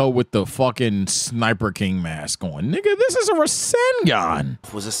Naruto with the fucking Sniper King mask on. Nigga, this is a Rasengan.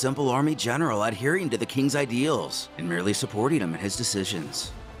 was a simple army general adhering to the king's ideals and merely supporting him in his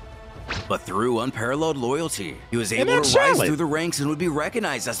decisions. But through unparalleled loyalty, he was able to that's rise Charlotte. through the ranks and would be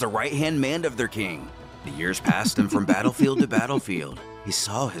recognized as the right-hand man of their king. The years passed him from battlefield to battlefield. He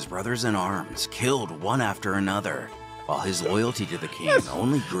saw his brothers in arms killed one after another, while his loyalty to the king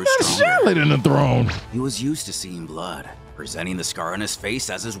only grew stronger. Charlotte in the throne. He was used to seeing blood, presenting the scar on his face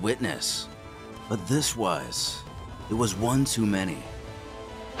as his witness. But it was one too many.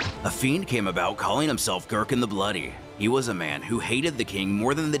 A fiend came about calling himself Gherkin the Bloody. He was a man who hated the king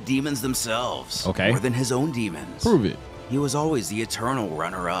more than the demons themselves. Okay. More than his own demons. Prove it. He was always the eternal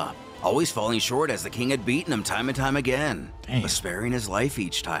runner-up, always falling short as the king had beaten him time and time again. Damn. But sparing his life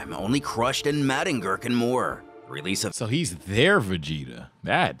each time only crushed and maddened Gherkin more. Release of So he's their Vegeta.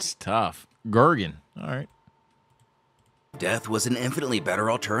 That's tough. Gurgan. All right. death was an infinitely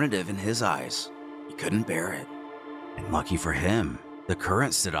better alternative in his eyes. He couldn't bear it. And lucky for him, the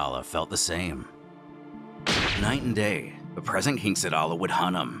current Sadala felt the same. Night and day, the present King Sadala would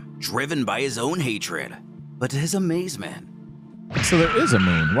hunt him, driven by his own hatred. But to his amazement, So there is a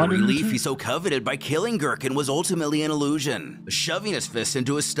moon. Why the didn't relief you- he so coveted by killing Gherkin was ultimately an illusion. Shoving his fist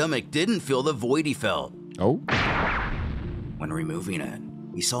into his stomach didn't fill the void he felt. Oh. When removing it,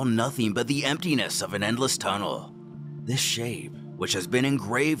 he saw nothing but the emptiness of an endless tunnel. This shape, which has been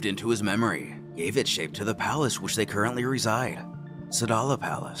engraved into his memory, gave its shape to the palace which they currently reside, Sadala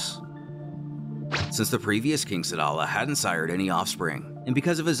Palace. Since the previous King Sadala hadn't sired any offspring, and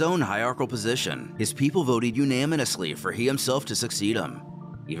because of his own hierarchical position, his people voted unanimously for he himself to succeed him.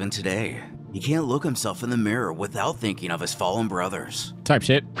 Even today, he can't look himself in the mirror without thinking of his fallen brothers. Type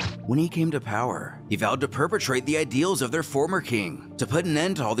shit. When he came to power, he vowed to perpetrate the ideals of their former king, to put an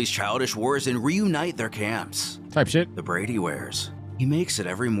end to all these childish wars and reunite their camps. Type shit. The braid he wears, he makes it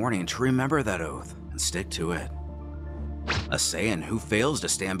every morning to remember that oath and stick to it. A Saiyan who fails to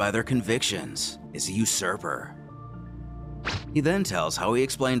stand by their convictions is a usurper. He then tells how he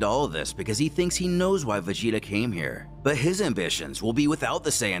explained all of this because he thinks he knows why Vegeta came here, but his ambitions will be without the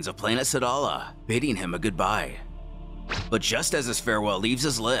Saiyans of planet Sadala, bidding him a goodbye. But just as his farewell leaves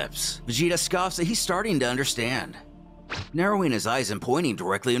his lips, Vegeta scoffs that he's starting to understand. Narrowing his eyes and pointing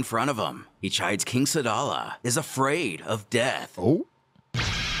directly in front of him, he chides King Sadala is afraid of death. Oh.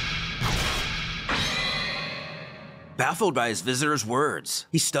 Baffled by his visitor's words,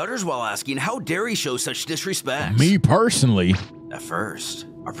 he stutters while asking how dare he show such disrespect. Me personally. At first,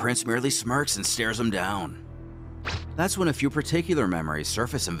 our prince merely smirks and stares him down. That's when a few particular memories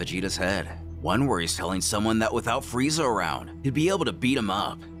surface in Vegeta's head. One where he's telling someone that without Frieza around, he'd be able to beat him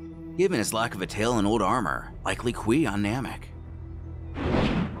up, given his lack of a tail and old armor, likely Kui on Namek.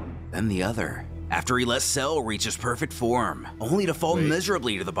 Then the other, after he lets Cell reach his perfect form, only to fall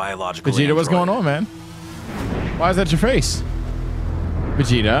miserably to the biological Vegeta, what's android. going on, man? Why is that your face?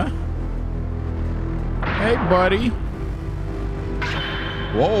 Vegeta? Hey, buddy.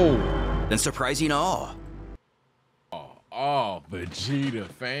 Whoa. Then surprising all, Oh, Vegeta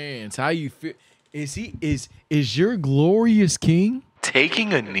fans. How you feel? Is your glorious king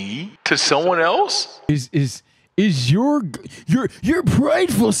Taking a knee to someone else? is your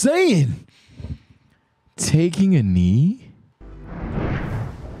prideful Saiyan taking a knee?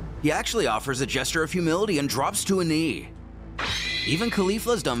 he actually offers a gesture of humility and drops to a knee. Even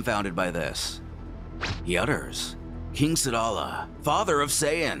Khalifa's dumbfounded by this. He utters, King Sadala, father of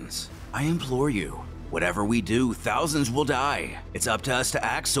Saiyans, I implore you, whatever we do, thousands will die. It's up to us to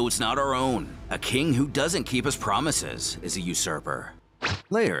act so it's not our own. A king who doesn't keep his promises is a usurper.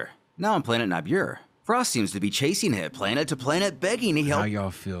 Later, now on planet Nabur, Frost seems to be chasing him planet to planet begging he How help.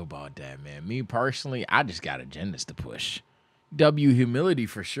 y'all feel about that, man? Me personally, I just got agendas to push. W humility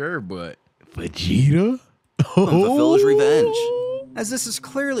for sure, but Vegeta? Fulfill his revenge. As this has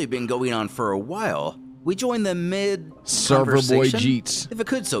clearly been going on for a while, we join the mid Server boy conversation, Jeets. if it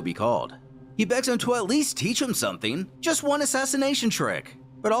could so be called. He begs him to at least teach him something, just one assassination trick.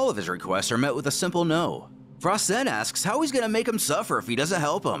 But all of his requests are met with a simple no. Frost then asks how he's gonna make him suffer if he doesn't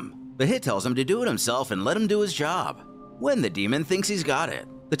help him. But Hit tells him to do it himself and let him do his job. When the demon thinks he's got it,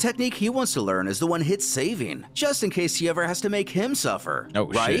 the technique he wants to learn is the one Hit's saving, just in case he ever has to make him suffer, Oh,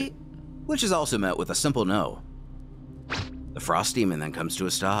 right? shit. Which is also met with a simple no. The Frost Demon then comes to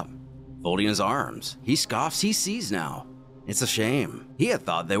a stop. Folding his arms, he scoffs he sees now. It's a shame. He had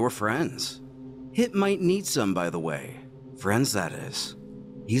thought they were friends. Hit might need some, by the way. Friends, that is.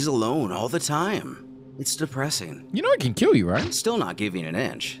 He's alone all the time. It's depressing. You know it can kill you, right? Still not giving an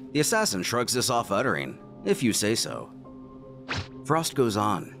inch, the assassin shrugs this off, uttering, if you say so. Frost goes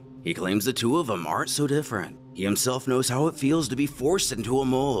on. He claims the two of them aren't so different. He himself knows how it feels to be forced into a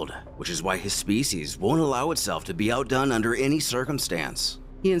mold, which is why his species won't allow itself to be outdone under any circumstance.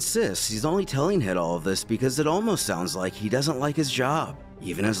 He insists he's only telling Hit all of this because it almost sounds like he doesn't like his job,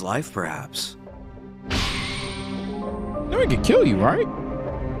 even his life perhaps. No, it can kill you, right?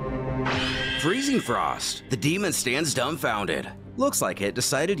 Freezing Frost. The demon stands dumbfounded. Looks like it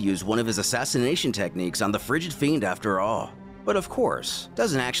decided to use one of his assassination techniques on the frigid fiend after all. But of course,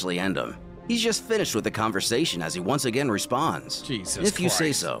 doesn't actually end him. He's just finished with the conversation as he once again responds. Jesus if you say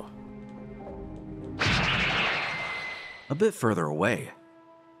Christ. so. A bit further away,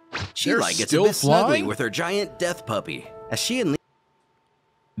 Sheila gets a still bit snuggly flying? with her giant death puppy as she and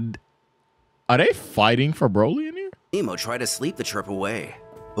Are they fighting for Broly in here? Nemo try to sleep the trip away.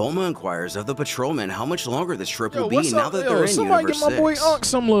 Bulma inquires of the patrolman how much longer this trip will be what's now up? that they're in Somebody Universe get my boy 6. Unk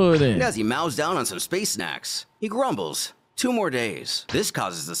some love then. And as he mows down on some space snacks, he grumbles. 2 more days. This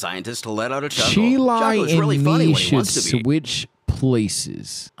causes the scientist to let out a chuckle. Chilai Jocko's really and funny me when he should wants to be. switch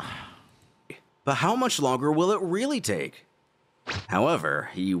places. But how much longer will it really take? However,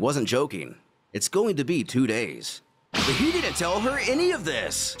 he wasn't joking. It's going to be 2 days. But he didn't tell her any of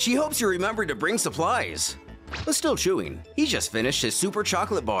this. She hopes he remembered to bring supplies. But still chewing, he just finished his super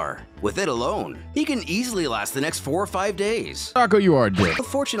chocolate bar. With it alone, he can easily last the next 4 or 5 days. Taco, you are a dick. But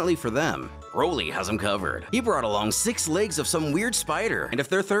fortunately for them, Broly has him covered. He brought along 6 legs of some weird spider, and if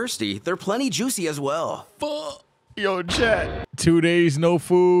they're thirsty, they're plenty juicy as well. Fuck. Yo, chat. 2 days no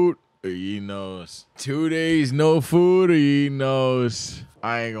food. He knows. 2 days no food. He knows.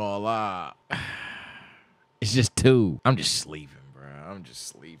 I ain't gonna lie. It's just 2. I'm just sleeping, bro. I'm just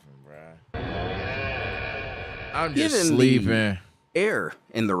sleeping, bro. I'm just Given sleeping. the air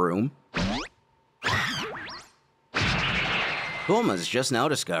in the room, Bulma's just now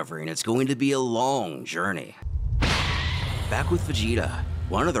discovering it's going to be a long journey. Back with Vegeta,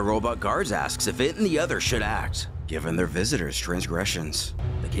 one of the robot guards asks if it and the other should act, given their visitor's transgressions.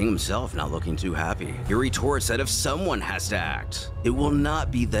 The king himself not looking too happy. He retorts that if someone has to act, it will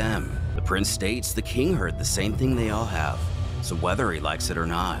not be them. The prince states the king heard the same thing they all have. So whether he likes it or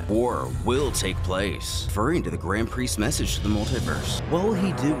not, war will take place. Referring to the Grand Priest's message to the multiverse. What will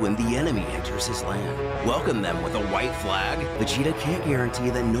he do when the enemy enters his land? Welcome them with a white flag? Vegeta can't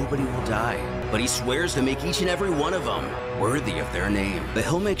guarantee that nobody will die, but he swears to make each and every one of them worthy of their name. But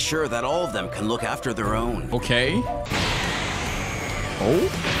he'll make sure that all of them can look after their own. Okay. Oh.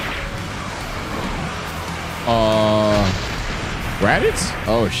 Raditz?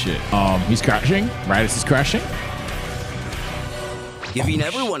 Oh shit. He's crashing. Raditz is crashing. Giving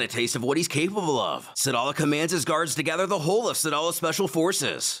everyone a taste of what he's capable of. Sadala commands his guards to gather the whole of Sadala's special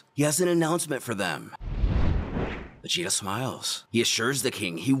forces. He has an announcement for them. Vegeta smiles. He assures the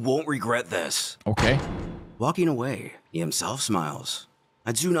king he won't regret this. Okay. Walking away, he himself smiles.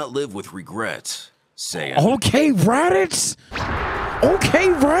 I do not live with regret, Saiyan. Okay, Raditz. Okay,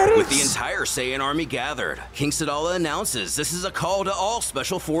 Raditz. With the entire Saiyan army gathered, King Sadala announces this is a call to all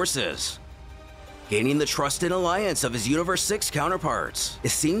special forces. Gaining the trust and alliance of his Universe 6 counterparts, it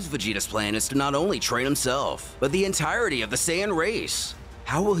seems Vegeta's plan is to not only train himself, but the entirety of the Saiyan race.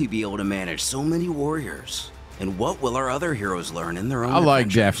 How will he be able to manage so many warriors? And what will our other heroes learn in their own I like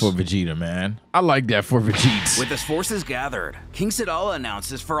that adventures? for Vegeta, man. I like that for Vegeta. With his forces gathered, King Sadala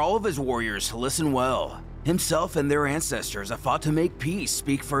announces for all of his warriors to listen well. Himself and their ancestors have fought to make peace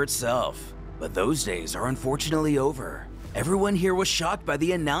speak for itself. But those days are unfortunately over. Everyone here was shocked by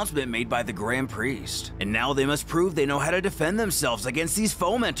the announcement made by the Grand Priest, and now they must prove they know how to defend themselves against these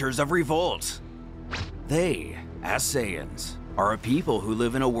fomenters of revolt. They, as Saiyans, are a people who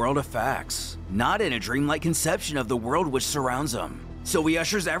live in a world of facts, not in a dreamlike conception of the world which surrounds them. So he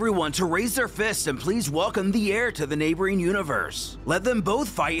ushers everyone to raise their fists and please welcome the heir to the neighboring universe. Let them both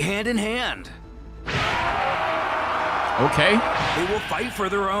fight hand in hand. Okay. They will fight for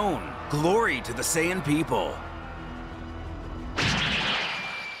their own. Glory to the Saiyan people.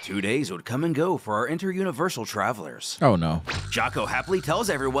 2 days would come and go for our inter-universal travelers. Oh no. Jocko happily tells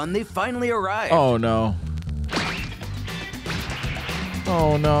everyone they finally arrived. Oh no.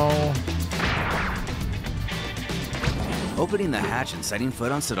 Oh no. Opening the hatch and setting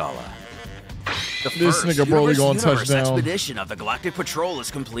foot on Sadala. The This first nigga Broly going universe touchdown. expedition of the Galactic Patrol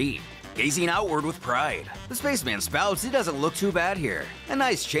is complete. Gazing outward with pride, the spaceman spouts he doesn't look too bad here. A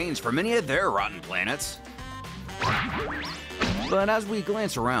nice change for many of their rotten planets. But as we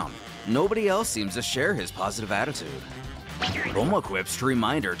glance around, nobody else seems to share his positive attitude. Bulma quips to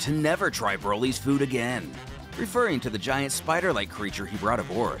remind her to never try Broly's food again, referring to the giant spider-like creature he brought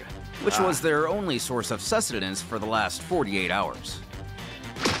aboard, which was their only source of sustenance for the last 48 hours.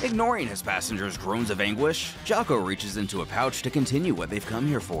 Ignoring his passengers' groans of anguish, Jocko reaches into a pouch to continue what they've come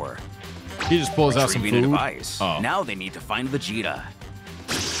here for. He just pulls out some Retrieving a food. device. Oh. Now they need to find Vegeta.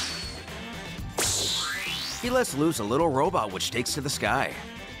 He lets loose a little robot which takes to the sky,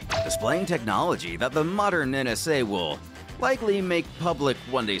 displaying technology that the modern NSA will likely make public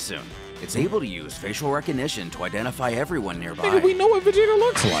one day soon. It's able to use facial recognition to identify everyone nearby. Nigga, we know what Vegeta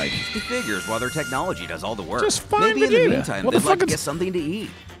looks like. He figures while their technology does all the work, Just find maybe in the Vegeta. meantime What the they'd like fuck to is- get something to eat.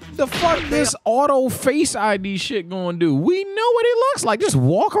 The fuck this auto face ID shit gonna do? We know what he looks like. Just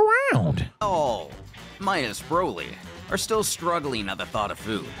walk around. All, minus Broly, are still struggling at the thought of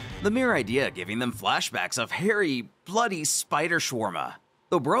food. The mere idea giving them flashbacks of hairy, bloody spider shawarma.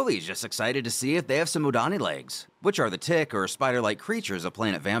 Though Broly is just excited to see if they have some Udani legs, which are the tick or spider-like creatures of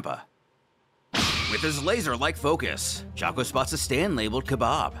planet Vampa. With his laser-like focus, Chaco spots a stand labeled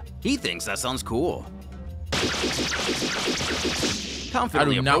kebab. He thinks that sounds cool.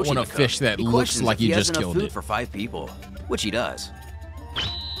 Confidently I do not approaching want a the cook, fish that he looks questions like if he has just enough killed food it. for 5 people, which he does.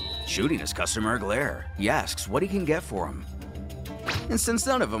 Shooting his customer a glare, he asks what he can get for him. And since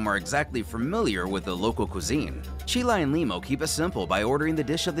none of them are exactly familiar with the local cuisine, Chila and Limo keep it simple by ordering the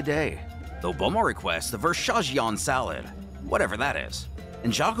dish of the day. Though Bulma requests the Versagian salad, whatever that is,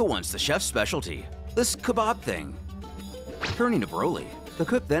 and Jaco wants the chef's specialty, this kebab thing. Turning to Broly, the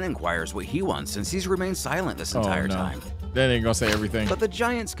cook then inquires what he wants since he's remained silent this entire time. That ain't gonna say everything. But the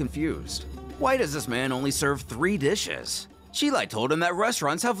giant's confused. Why does this man only serve 3 dishes? Chilai told him that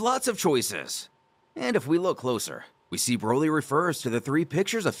restaurants have lots of choices. And if we look closer, we see Broly refers to the 3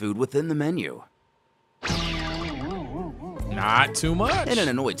 pictures of food within the menu. Not too much. In an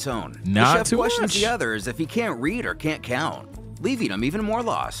annoyed tone, Not the chef too questions much. the others if he can't read or can't count, leaving him even more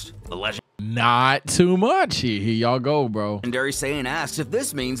lost. The Not too much. Here y'all go, bro. legendary Saiyan asks if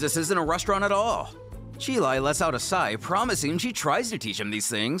this means this isn't a restaurant at all. Chilai lets out a sigh, promising she tries to teach him these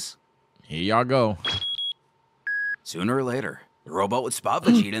things. Here y'all go. Sooner or later, the robot would spot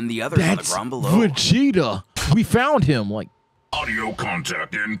Vegeta and the others on the That's ground below. Vegeta. We found him. Like, Audio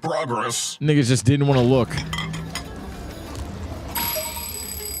contact in progress. niggas just didn't want to look.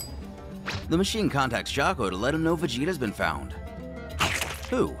 The machine contacts Jaco to let him know Vegeta's been found.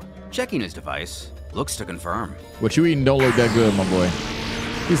 Who, checking his device, looks to confirm. What you eating don't look that good, my boy.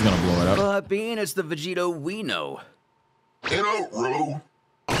 He's gonna blow it up. But being it's the Vegeta we know, Hello, Ro.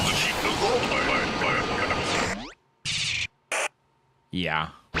 Yeah.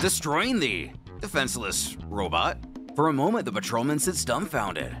 destroying the defenseless robot. For a moment, the patrolman sits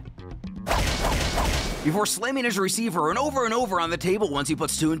dumbfounded. Before slamming his receiver and over on the table once he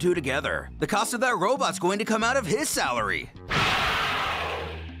puts 2 and 2 together. The cost of that robot's going to come out of his salary.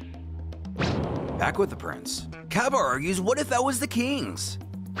 Back with the prince, Kaba argues what if that was the king's?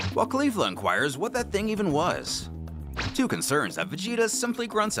 While Caulifla inquires what that thing even was. 2 concerns that Vegeta simply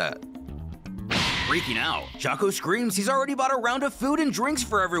grunts at. Freaking out, Jaco screams he's already bought a round of food and drinks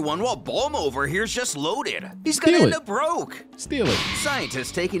for everyone while Bulma over here's just loaded. He's gonna Steal end it. up broke. Steal it.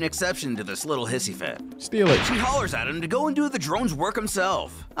 Scientists taking exception to this little hissy fit. Steal it. She hollers at him to go and do the drone's work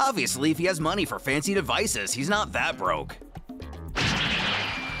himself. Obviously, if he has money for fancy devices, he's not that broke.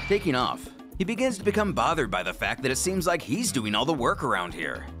 Taking off, he begins to become bothered by the fact that it seems like he's doing all the work around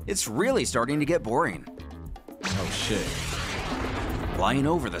here. It's really starting to get boring. Oh shit. Flying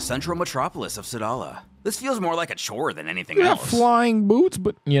over the central metropolis of Sadala. This feels more like a chore than anything You got else. flying boots,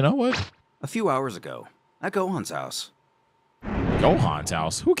 but you know what? A few hours ago, at Gohan's house. Gohan's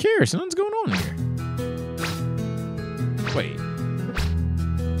house. Who cares? Nothing's going on here. Wait.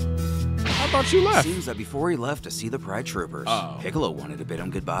 I thought you left. Seems that before he left to see the Pride Troopers, Oh. Piccolo wanted to bid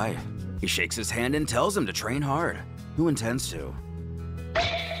him goodbye. He shakes his hand and tells him to train hard. Who intends to?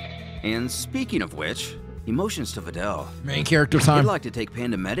 And speaking of which, he motions to Videl. Main character He'd time. like to take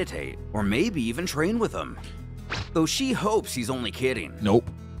Pan to meditate, or maybe even train with him. Though she hopes he's only kidding. Nope.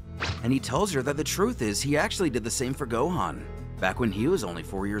 And he tells her that the truth is he actually did the same for Gohan, back when he was only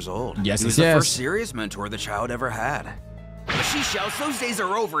 4 years old. Yes, he was yes. the first serious mentor the child ever had. But she shouts those days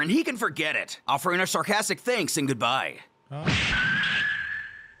are over and he can forget it, offering a sarcastic thanks and goodbye.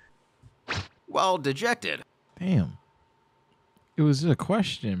 While dejected, Damn. It was just a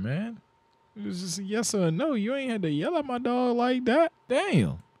question, man. It was just a yes or a no. You ain't had to yell at my dog like that.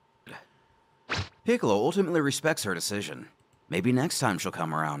 Damn. Piccolo ultimately respects her decision. Maybe next time she'll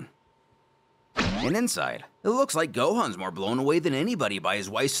come around. And inside, it looks like Gohan's more blown away than anybody by his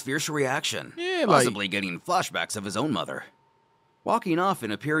wife's fierce reaction, Yeah, like- possibly getting flashbacks of his own mother. Walking off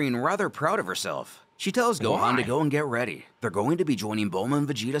and appearing rather proud of herself, she tells Gohan to Why? go and get ready. They're going to be joining Bulma and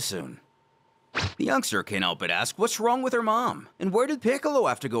Vegeta soon. The youngster can't help but ask what's wrong with her mom, and where did Piccolo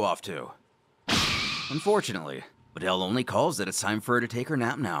have to go off to? Unfortunately, Videl only calls that it's time for her to take her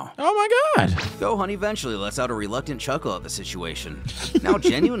nap now. Oh my God. Gohan eventually lets out a reluctant chuckle at the situation, now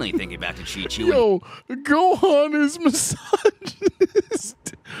genuinely thinking back to Chi-Chi. Yo, Gohan is misogynist.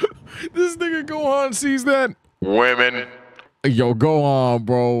 This nigga Gohan sees that. Women. Yo, Gohan,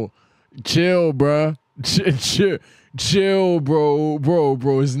 bro. Chill, bruh. Chill, bro.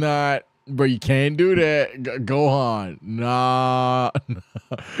 Bro, it's not. But you can't do that. Gohan. Nah.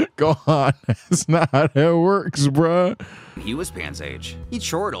 Gohan. That's not how that works, bruh. He was Pan's age. He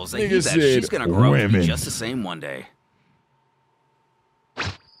chortles that Nigga he bet said she's gonna grow up to be women. just the same one day.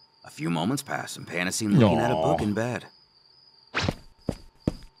 A few moments pass, and Pan is seen looking at a book in bed.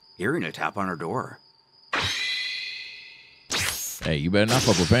 Hearing a tap on her door. Hey, you better not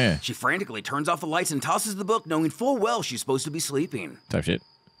fuck with Pan. She frantically turns off the lights and tosses the book, knowing full well she's supposed to be sleeping. Type shit.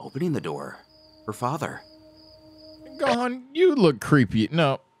 Opening the door, her father. Gohan, you look creepy.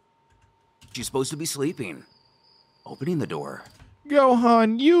 No. She's supposed to be sleeping. Opening the door.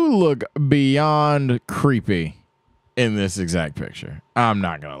 Gohan, you look beyond creepy in this exact picture. I'm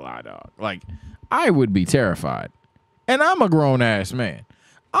not gonna lie, dog. Like, I would be terrified. And I'm a grown-ass man.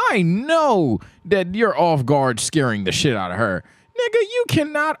 I know that you're off guard scaring the shit out of her. Nigga, you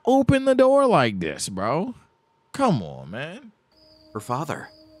cannot open the door like this, bro. Come on, man. Her father.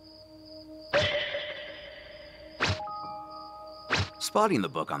 Spotting the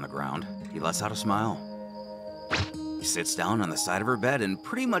book on the ground, he lets out a smile. He sits down on the side of her bed and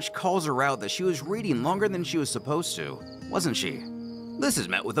pretty much calls her out that she was reading longer than she was supposed to, wasn't she? This is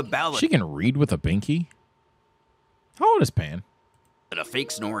met with a ballad. She can read with a binky? How old is Pan? And a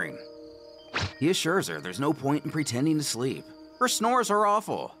fake snoring. He assures her there's no point in pretending to sleep. Her snores are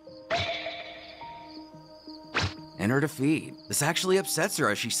awful. In her defeat, this actually upsets her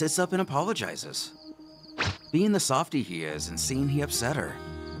as she sits up and apologizes. Being the softie he is and seeing he upset her,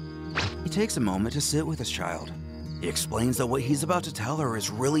 he takes a moment to sit with his child. He explains that what he's about to tell her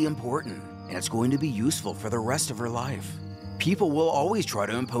is really important, and it's going to be useful for the rest of her life. People will always try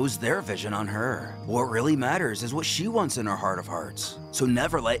to impose their vision on her. What really matters is what she wants in her heart of hearts. So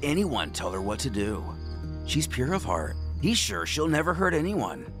never let anyone tell her what to do. She's pure of heart. He's sure she'll never hurt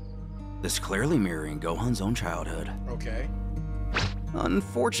anyone. This clearly mirroring Gohan's own childhood. Okay.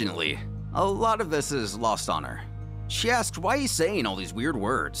 Unfortunately, a lot of this is lost on her. She asks why he's saying all these weird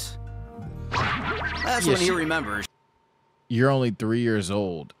words. That's when he remembers. You're only 3 years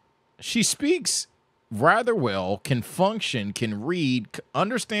old. She speaks rather well, can function, can read,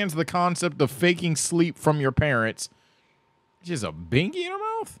 understands the concept of faking sleep from your parents. Just a binky in her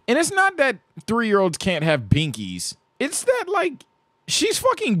mouth? And it's not that 3-year-olds can't have binkies. It's that, like, she's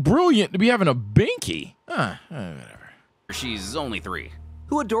fucking brilliant to be having a binky. Whatever. She's only 3.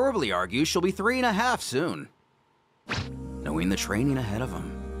 Who adorably argues she'll be 3.5 soon. Knowing the training ahead of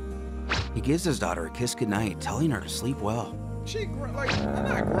him, he gives his daughter a kiss goodnight, telling her to sleep well. She, like,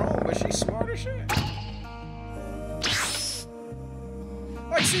 not grown, but she's smart as shit.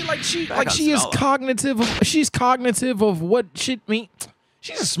 She is cognitive of, she's cognitive of what shit mean.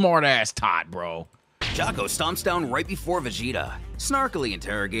 She's a smart ass tot, bro. Jocko stomps down right before Vegeta, snarkily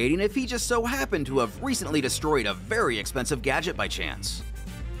interrogating if he just so happened to have recently destroyed a very expensive gadget by chance.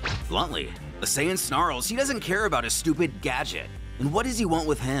 Bluntly, the Saiyan snarls he doesn't care about his stupid gadget, and what does he want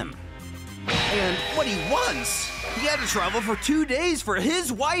with him? And what he wants? He had to travel for 2 days for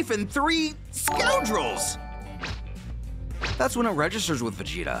his wife and 3 scoundrels! That's when it registers with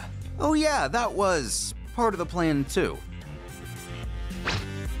Vegeta. Oh yeah, that was part of the plan too.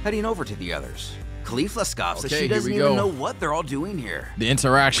 Heading over to the others, Caulifla scoffs that she doesn't even know what they're all doing here. The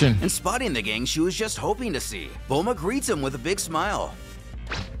interaction. And spotting the gang she was just hoping to see, Bulma greets him with a big smile.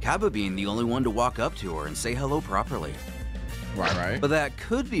 Kappa being the only one to walk up to her and say hello properly. Right. But that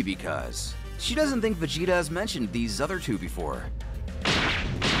could be because she doesn't think Vegeta has mentioned these other 2 before.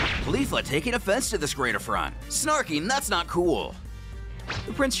 Caulifla taking offense to this great affront, snarking that's not cool.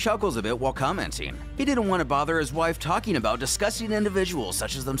 The prince chuckles a bit while commenting. He didn't want to bother his wife talking about disgusting individuals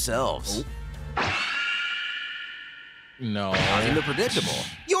such as themselves. No. Causing the predictable.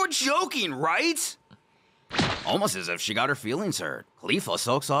 You're joking, right? Almost as if she got her feelings hurt, Caulifla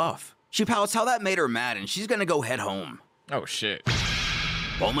sulks off. She pouts how that made her mad and she's gonna go head home. Oh shit.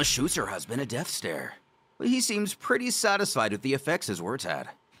 Bulma shoots her husband a death stare, but he seems pretty satisfied with the effects his words had.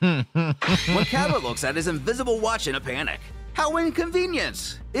 When Cabot looks at his invisible watch in a panic. How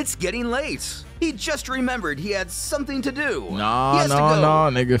inconvenient! It's getting late. He just remembered he had something to do. No,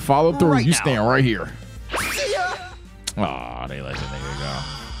 nigga. Follow through. Right You now. stand right here. See ya! Aw, they let the nigga go.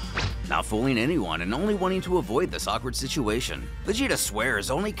 Not fooling anyone and only wanting to avoid this awkward situation, Vegeta swears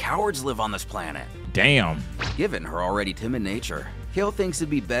only cowards live on this planet. Damn. Given her already timid nature, Kale thinks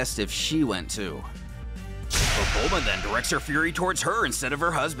it'd be best if she went too. But Bulma then directs her fury towards her instead of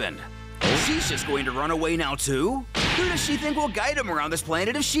her husband. She's just going to run away now too? Who does she think will guide him around this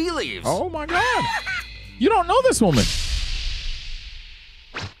planet if she leaves? Oh my god. You don't know this woman.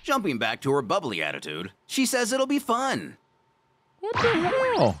 Jumping back to her bubbly attitude, she says it'll be fun. What the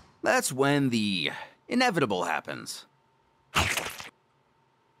hell? That's when the inevitable happens.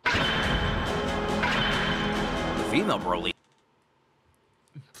 female Broly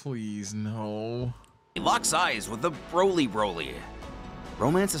Please, no. locks eyes with the Broly.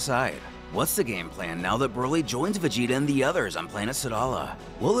 Romance aside, what's the game plan now that Broly joins Vegeta and the others on planet Sadala?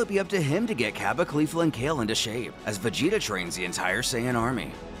 Will it be up to him to get Kappa, Caulifla, and Kale into shape as Vegeta trains the entire Saiyan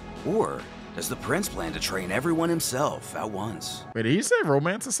army? Or does the prince plan to train everyone himself at once? Wait, did he say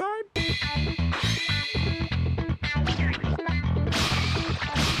romance aside?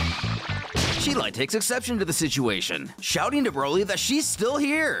 Cheelai takes exception to the situation, shouting to Broly that she's still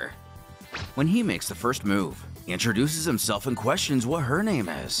here. When he makes the first move, he introduces himself and questions what her name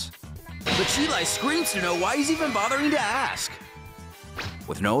is. But Cheelai screams to know why he's even bothering to ask.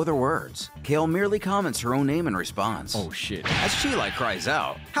 With no other words, Kale merely comments her own name in response. Oh shit. As Cheelai cries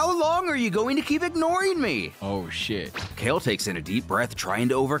out, "How long are you going to keep ignoring me?" Oh shit. Kale takes in a deep breath, trying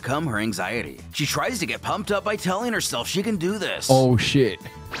to overcome her anxiety. She tries to get pumped up by telling herself she can do this. Oh shit.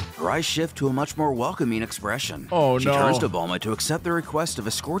 Her eyes shift to a much more welcoming expression. Oh, she no. turns to Bulma to accept the request of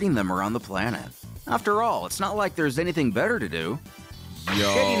escorting them around the planet. After all, it's not like there's anything better to do.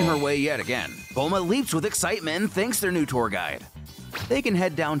 Getting her way yet again, Bulma leaps with excitement and thanks their new tour guide. They can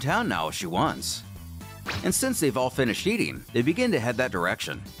head downtown now if she wants. And since they've all finished eating, they begin to head that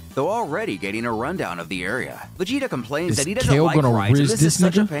direction. Though already getting a rundown of the area, Vegeta complains Is that he doesn't Kale like gonna rides and riz this is this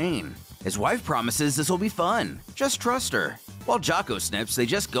such a nigga? pain. His wife promises this will be fun. Just trust her. While Jocko snips, they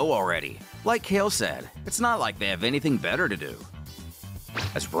just go already. Like Kale said, it's not like they have anything better to do.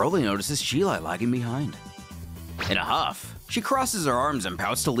 As Broly notices Cheelai lagging behind. In a huff, she crosses her arms and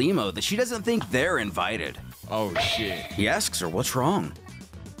pouts to Limo that she doesn't think they're invited. Oh shit. He asks her what's wrong.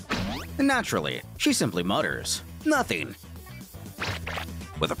 And naturally, she simply mutters, "Nothing."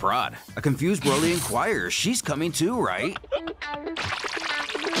 With a prod, a confused Broly inquires she's coming too, right?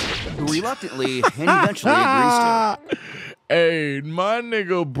 Who reluctantly and eventually agrees to. Hey, my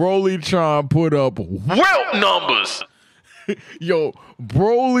nigga Broly trying to put up Well numbers. Yo,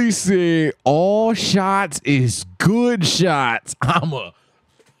 Broly said all shots is good shots. I'ma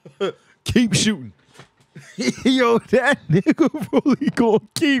keep shooting. Yo, that nigga Broly gonna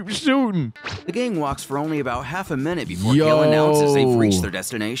keep shooting. The gang walks for only about half a minute before Yo. Kale announces they've reached their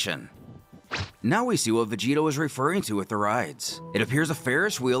destination. Now we see what Vegeta was referring to with the rides. It appears a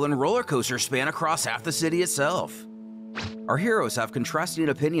Ferris wheel and roller coaster span across half the city itself. Our heroes have contrasting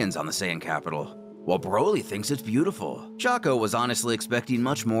opinions on the Saiyan capital. While Broly thinks it's beautiful, Jocko was honestly expecting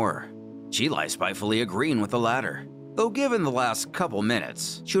much more. Cheelai spitefully agreeing with the latter. Though given the last couple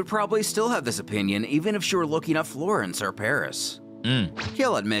minutes, she would probably still have this opinion even if she were looking at Florence or Paris.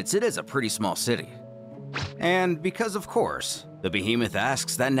 Kale admits it is a pretty small city. And because of course, the behemoth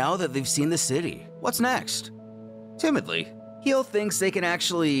asks that now that they've seen the city, what's next? Timidly, Kale thinks they can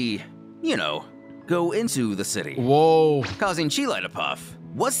actually, go into the city. Whoa. Causing Cheelai to puff.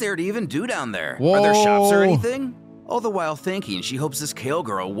 What's there to even do down there? Whoa. Are there shops or anything? All the while thinking she hopes this Kale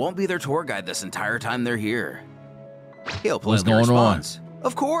girl won't be their tour guide this entire time they're here. Kale What's politely going responds,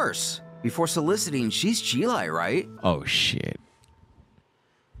 "Of course." Before soliciting, she's Cheelai, right? Oh shit.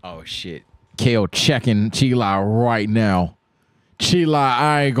 Oh shit. Kale checking Cheelai right now. Cheelai,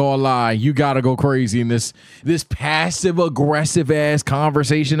 I ain't gonna lie, you gotta go crazy in this passive aggressive ass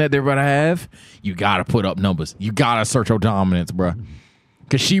conversation that they're gonna have. You gotta put up numbers. You gotta assert your dominance, bruh.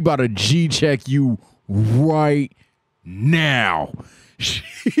 Cause she about to G-check you right now.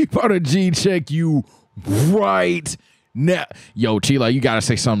 She about to G-check you right now. Yo, Cheelai, you gotta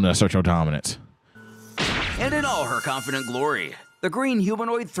say something to assert your dominance. And in all her confident glory, the green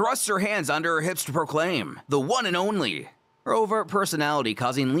humanoid thrusts her hands under her hips to proclaim, the one and only. Her overt personality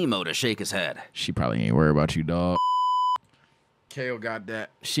causing Limo to shake his head. She probably ain't worried about you, dog. Kale got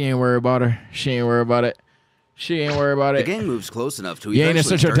that. She ain't worried about her. She ain't worried about it. She ain't worried about The it. gang moves close enough to You ain't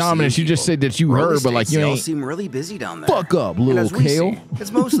eventually assert your start dominance. seeing You just people. said that you Broly heard, but like states you they all ain't. seem really busy down there. Fuck up, And little as we Kale. see,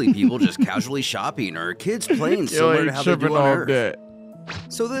 it's mostly people just casually shopping or kids playing similar to how they do on Earth.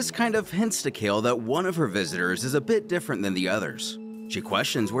 So this kind of hints to Kale that one of her visitors is a bit different than the others. She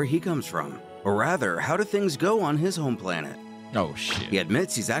questions where he comes from, or rather, how do things go on his home planet? Oh shit. He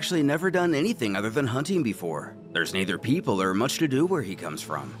admits he's actually never done anything other than hunting before. There's neither people or much to do where he comes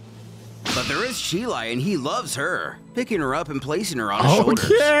from. But there is Cheelai and he loves her, picking her up and placing her on his shoulders.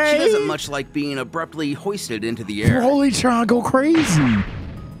 She doesn't much like being abruptly hoisted into the air. Broly trying to go crazy.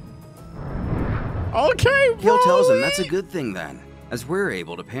 Okay, Kale tells him Broly. that's a good thing then, as we're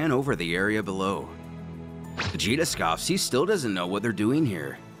able to pan over the area below. Vegeta scoffs he still doesn't know what they're doing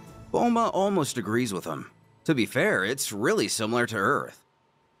here. Bulma almost agrees with him. To be fair, it's really similar to Earth.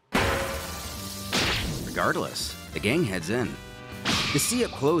 Regardless, the gang heads in. To see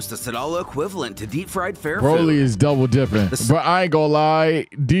up close, the Sadala equivalent to deep-fried fair Broly food. is double dipping. But I ain't gonna lie,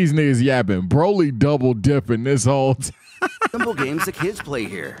 these niggas yapping. Broly double dipping this whole time. Simple games the kids play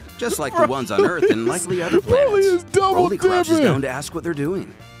here, just like the ones on Earth and likely other planets. Broly is double Broly crouches dipping. down to ask what they're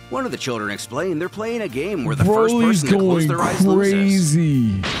doing. One of the children explained they're playing a game where the Broly's first person to close going their eyes loses.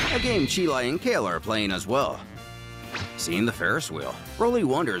 crazy. A game Chila and Kayla are playing as well. Seeing the Ferris wheel, Broly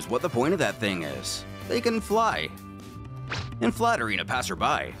wonders what the point of that thing is. They can fly. In flattering a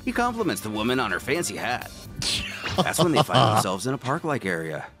passerby, he compliments the woman on her fancy hat. That's when they find themselves in a park-like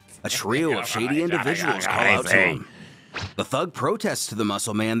area. A trio of shady individuals call out to him. The thug protests to the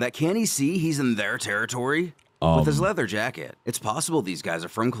muscle man that can't he see he's in their territory? With his leather jacket, it's possible these guys are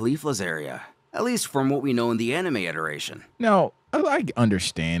from Khalifa's area. At least from what we know in the anime iteration. Now, I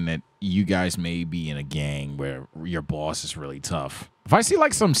understand that you guys may be in a gang where your boss is really tough. If I see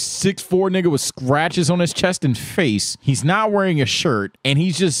like some 6'4" nigga with scratches on his chest and face, he's not wearing a shirt, and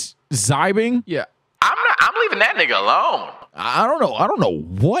he's just zibing. Yeah. I'm leaving that nigga alone. I don't know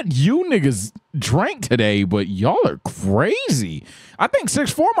what you niggas drank today, but y'all are crazy. I think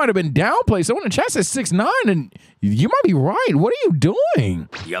 6'4" might have been downplayed. So in the chat says 6'9", and you might be right. What are you doing?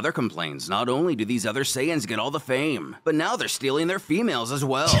 The other complains, not only do these other Saiyans get all the fame, but now they're stealing their females as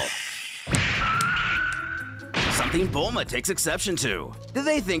well. Something Bulma takes exception to. Do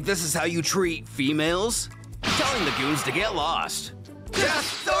they think this is how you treat females? Telling the goons to get lost. Yeah,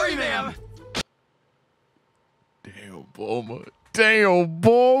 sorry, ma'am. Damn, Bulma. Damn,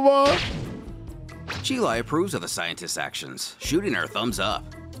 Bulma. Chilai approves of the scientist's actions, shooting her thumbs up.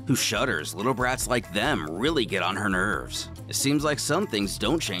 Who shudders little brats like them really get on her nerves. It seems like some things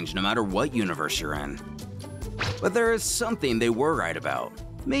don't change no matter what universe you're in. But there is something they were right about.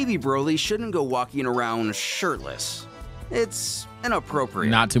 Maybe Broly shouldn't go walking around shirtless. It's inappropriate.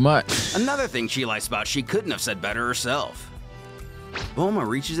 Not too much. Another thing Chilai spots she couldn't have said better herself. Bulma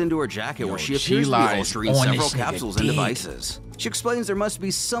reaches into her jacket where she appears to be holstering several capsules and devices. She explains there must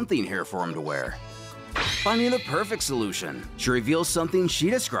be something here for him to wear. Finding the perfect solution, she reveals something she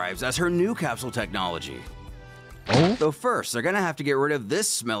describes as her new capsule technology. Though first, they're gonna have to get rid of this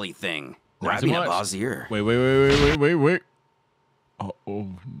smelly thing, grabbing at Boz's ear. Wait. Oh,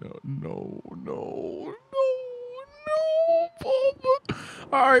 no, Bulma.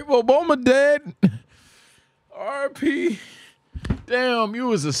 All right, well, Bulma dead. R.I.P. Damn, you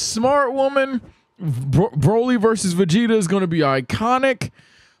was a smart woman. Broly versus Vegeta is going to be iconic.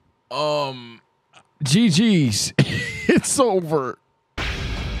 GG's. It's over.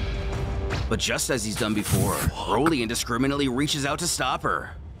 But just as he's done before, Broly indiscriminately reaches out to stop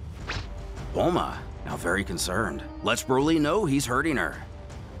her. Bulma, now very concerned, lets Broly know he's hurting her.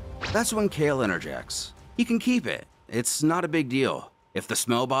 That's when Kale interjects. He can keep it. It's not a big deal. If the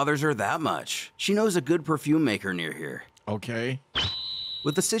smell bothers her that much, she knows a good perfume maker near here. Okay.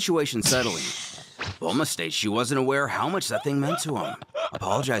 With the situation settling, Bulma states she wasn't aware how much that thing meant to him,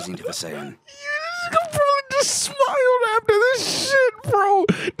 apologizing to the Saiyan. Bro, just smiled after this shit, bro.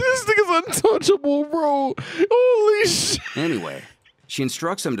 This nigga's untouchable, bro. Holy shit. Anyway, she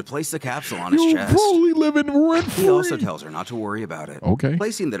instructs him to place the capsule on his chest. Broly living rent-free. He also tells her not to worry about it. Okay.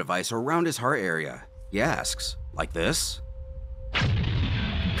 Placing the device around his heart area, he asks, like this?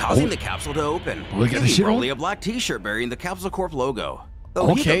 Causing the capsule to open, giving Broly a black t-shirt bearing the Capsule Corp logo.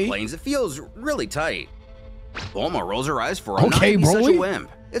 Though he complains, it feels really tight. Bulma rolls her eyes for him not to be such a wimp.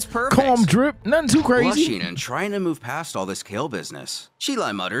 It's perfect. Calm drip, nothing too crazy. Blushing and trying to move past all this Kale business,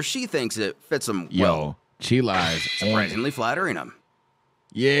 Chilai mutters she thinks it fits him well. Chilai's surprisingly flattering him.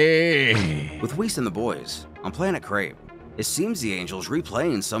 Yeah. With Whis and the boys, on Planet Crepe, it seems the Angel's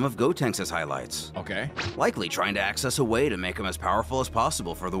replaying some of Gotenks' highlights. Okay. Likely trying to access a way to make him as powerful as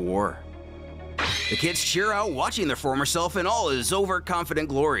possible for the war. The kids cheer out watching their former self in all his overconfident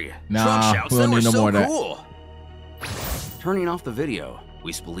glory. Trunks shouts that were so cool. Turning off the video,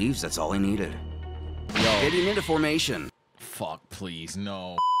 Whis believes that's all he needed. Getting into formation. Fuck, please,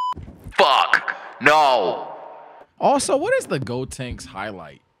 no. Fuck, no. Also, what is the Gotenks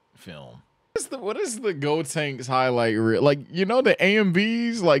highlight film? What is the Gotenks highlight reel? Like, you know, the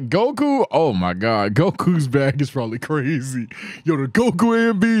AMVs, like Goku? Oh my God, Goku's bag is probably crazy. Yo, the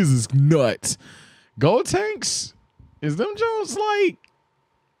Goku AMVs is nuts. Gotenks? Is them Jones like,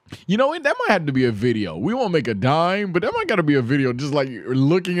 you know, that might have to be a video. We won't make a dime, but that might gotta be a video just like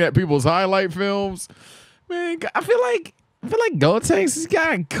looking at people's highlight films. Man, I feel like Gotenks has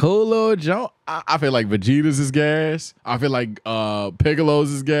got cool little jump. I feel like Vegeta's is gas. I feel like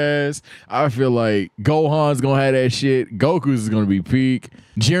Piccolo's is gas. I feel like Gohan's gonna have that shit. Goku's is gonna be peak.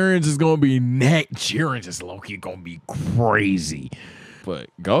 Jiren's is gonna be neck. Jiren's is low-key gonna be crazy. But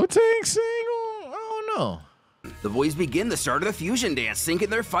Gotenks, I don't know. The boys begin the start of the fusion dance, thinking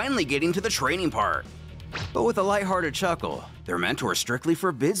they're finally getting to the training part. But with a lighthearted chuckle, their mentor strictly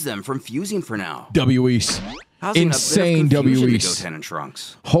forbids them from fusing for now. W-East. Causing Insane a bit of confusion to W-East. Goten and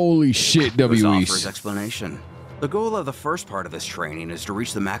Trunks. Holy shit, Goes off for his W-East. explanation. The goal of the first part of this training is to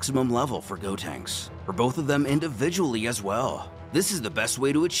reach the maximum level for Gotenks, for both of them individually as well. This is the best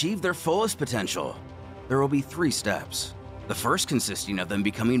way to achieve their fullest potential. There will be 3 steps. The first consisting of them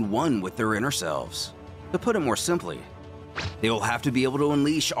becoming one with their inner selves. To put it more simply, they will have to be able to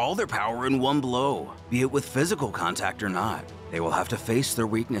unleash all their power in one blow, be it with physical contact or not. They will have to face their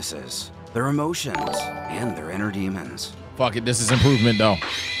weaknesses, their emotions, and their inner demons. Fuck it, this is improvement though.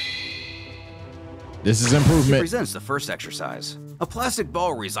 This is He improvement. presents the first exercise. A plastic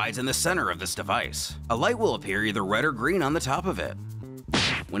ball resides in the center of this device. A light will appear either red or green on the top of it.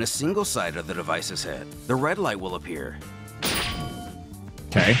 When a single side of the device is hit, the red light will appear.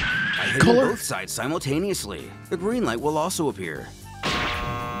 Okay. By hitting Color. both sides simultaneously, the green light will also appear.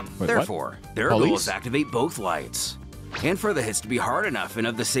 Wait, Therefore, their goal Police? is to activate both lights. And for the hits to be hard enough and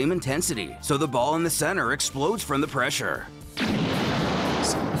of the same intensity, so the ball in the center explodes from the pressure.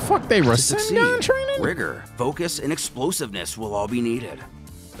 Fuck they To Rasengan succeed, training? rigor, focus, and explosiveness will all be needed.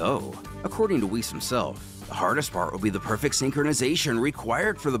 Though, according to Whis himself, the hardest part will be the perfect synchronization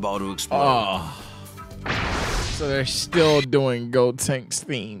required for the ball to explode. Oh. So they're still doing Gotenks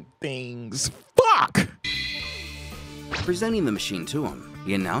theme things. Fuck! Presenting the machine to him,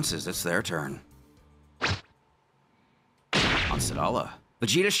 he announces it's their turn. On Sadala,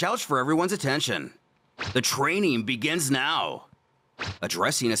 Vegeta shouts for everyone's attention. The training begins now.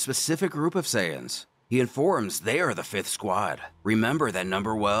 Addressing a specific group of Saiyans, he informs they are the 5th squad. Remember that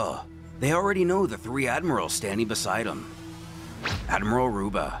number well. They already know the 3 admirals standing beside him. Admiral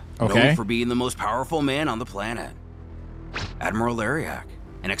Ruba, Okay. known for being the most powerful man on the planet. Admiral Lariak,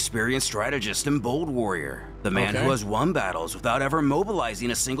 an experienced strategist and bold warrior. The man Okay. who has won battles without ever mobilizing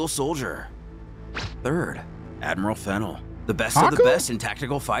a single soldier. Third, Admiral Fennel, the best of the Haku? best in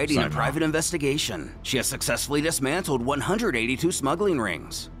tactical fighting and Somehow. private investigation. She has successfully dismantled 182 smuggling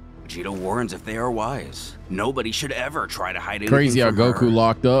rings. Vegeta warns if they are wise, nobody should ever try to hide anything Crazy how from Goku her.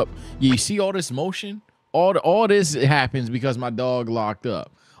 locked up. Yeah, you see all this motion? All this happens because my dog locked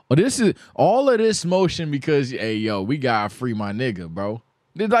up. Well, this is all of this motion because hey yo, we gotta free my nigga, bro.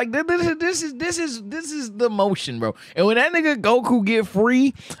 Like this is the motion, bro. And when that nigga Goku get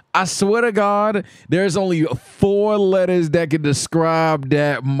free, I swear to God, there's only 4 letters that can describe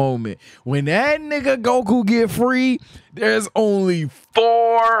that moment. When that nigga Goku get free, there's only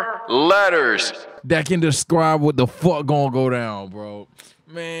 4 letters that can describe what the fuck gonna go down, bro.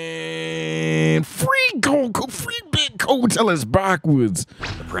 Man, free Goku, free Big Goku till it's backwards.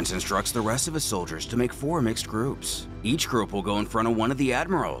 The prince instructs the rest of his soldiers to make 4 mixed groups. Each group will go in front of one of the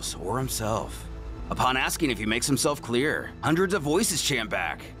admirals or himself. Upon asking if he makes himself clear, hundreds of voices chant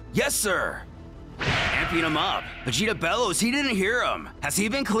back, "Yes, sir!" Amping him up, Vegeta bellows he didn't hear him. Has he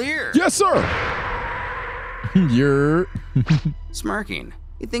been cleared? Yes, sir. You're Smirking,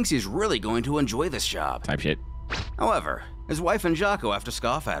 he thinks he's really going to enjoy this job. type shit. However, his wife and Jaco have to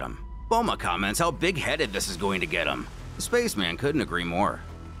scoff at him. Bulma comments how big-headed this is going to get him. The spaceman couldn't agree more.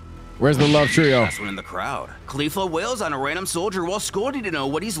 Where's the love trio? That's when in the crowd, Caulifla wails on a random soldier while scolding to know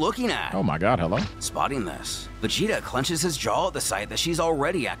what he's looking at. Oh my God, hello. Spotting this, Vegeta clenches his jaw at the sight that she's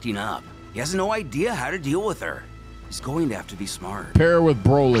already acting up. He has no idea how to deal with her. He's going to have to be smart. Pair her with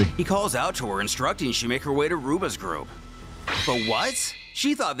Broly. He calls out to her, instructing she make her way to Ruba's group. But what?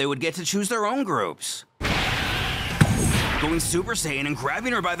 She thought they would get to choose their own groups. Going Super Saiyan and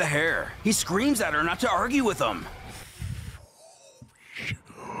grabbing her by the hair, he screams at her not to argue with him.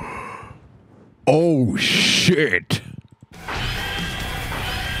 Oh shit.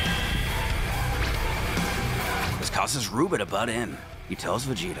 This causes Ruba to butt in. He tells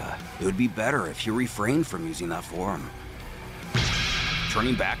Vegeta it would be better if he refrained from using that form.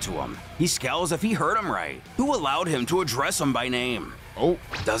 Turning back to him, he scowls if he heard him right. Who allowed him to address him by name? Oh.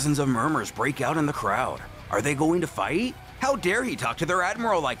 Dozens of murmurs break out in the crowd. Are they going to fight? How dare he talk to their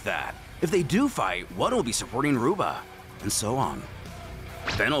admiral like that? If they do fight, one will be supporting Ruba, and so on.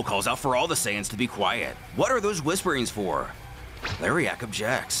 Fennel calls out for all the Saiyans to be quiet. What are those whisperings for? Lariak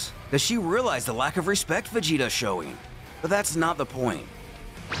objects. Does she realize the lack of respect Vegeta is showing? But that's not the point.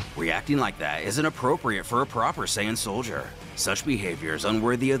 Reacting like that isn't appropriate for a proper Saiyan soldier. Such behavior is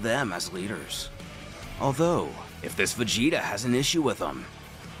unworthy of them as leaders. Although, if this Vegeta has an issue with them,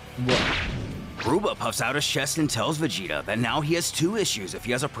 What? Ruba puffs out his chest and tells Vegeta that now he has 2 issues if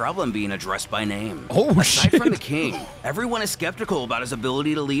he has a problem being addressed by name. Oh, Aside shit. from the king, everyone is skeptical about his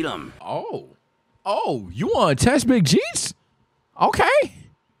ability to lead him. Oh. Oh, you want to test Big G's? Okay.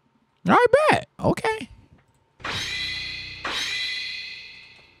 I bet. Okay.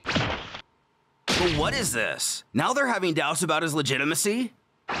 But what is this? Now they're having doubts about his legitimacy?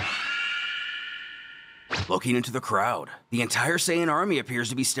 Looking into the crowd, the entire Saiyan army appears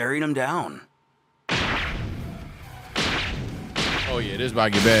to be staring him down. Oh yeah, this about to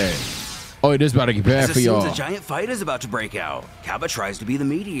get bad. Oh, it is about to get bad As for it y'all. seems a giant fight is about to break out. Kappa tries to be the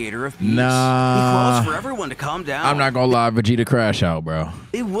mediator of peace. Nah. He calls for everyone to calm down. I'm not gonna lie, Vegeta crash out, bro.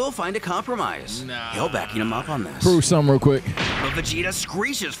 They will find a compromise. Hell backing him up on this. Prove something real quick. But Vegeta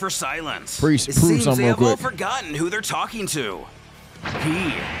screeches for silence. Prove It seems something they real have all quick. forgotten who they're talking to. He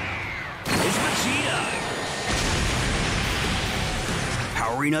is Vegeta.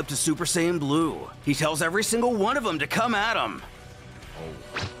 Powering up to Super Saiyan Blue, he tells every single one of them to come at him.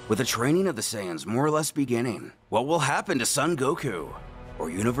 With the training of the Saiyans more or less beginning, what will happen to Son Goku, or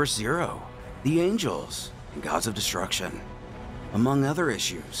Universe Zero, the Angels, and Gods of Destruction? Among other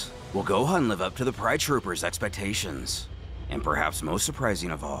issues, will Gohan live up to the Pride Troopers' expectations? And perhaps most surprising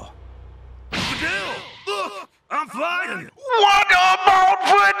of all, Fidel, look, I'm flying. What about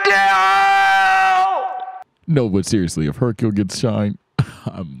Fidel? No, but seriously, if Hercule gets shine,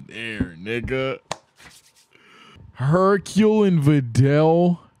 I'm there, nigga. Hercule and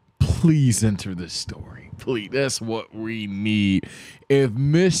Videl, please enter this story. Please, that's what we need. If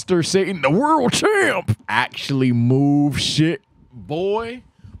Mr. Satan, the world champ, actually moves shit, boy,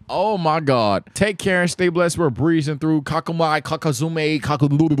 oh my God. Take care and stay blessed. We're breezing through Kakumei,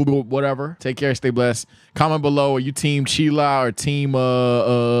 Kakuzume, whatever. Take care, stay blessed. Comment below, are you team Chila or team,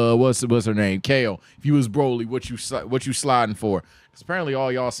 what's her name? KO. If you was Broly, what you sliding for? Because apparently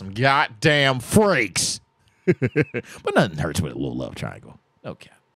all y'all some goddamn freaks. But nothing hurts with a little love triangle. Okay.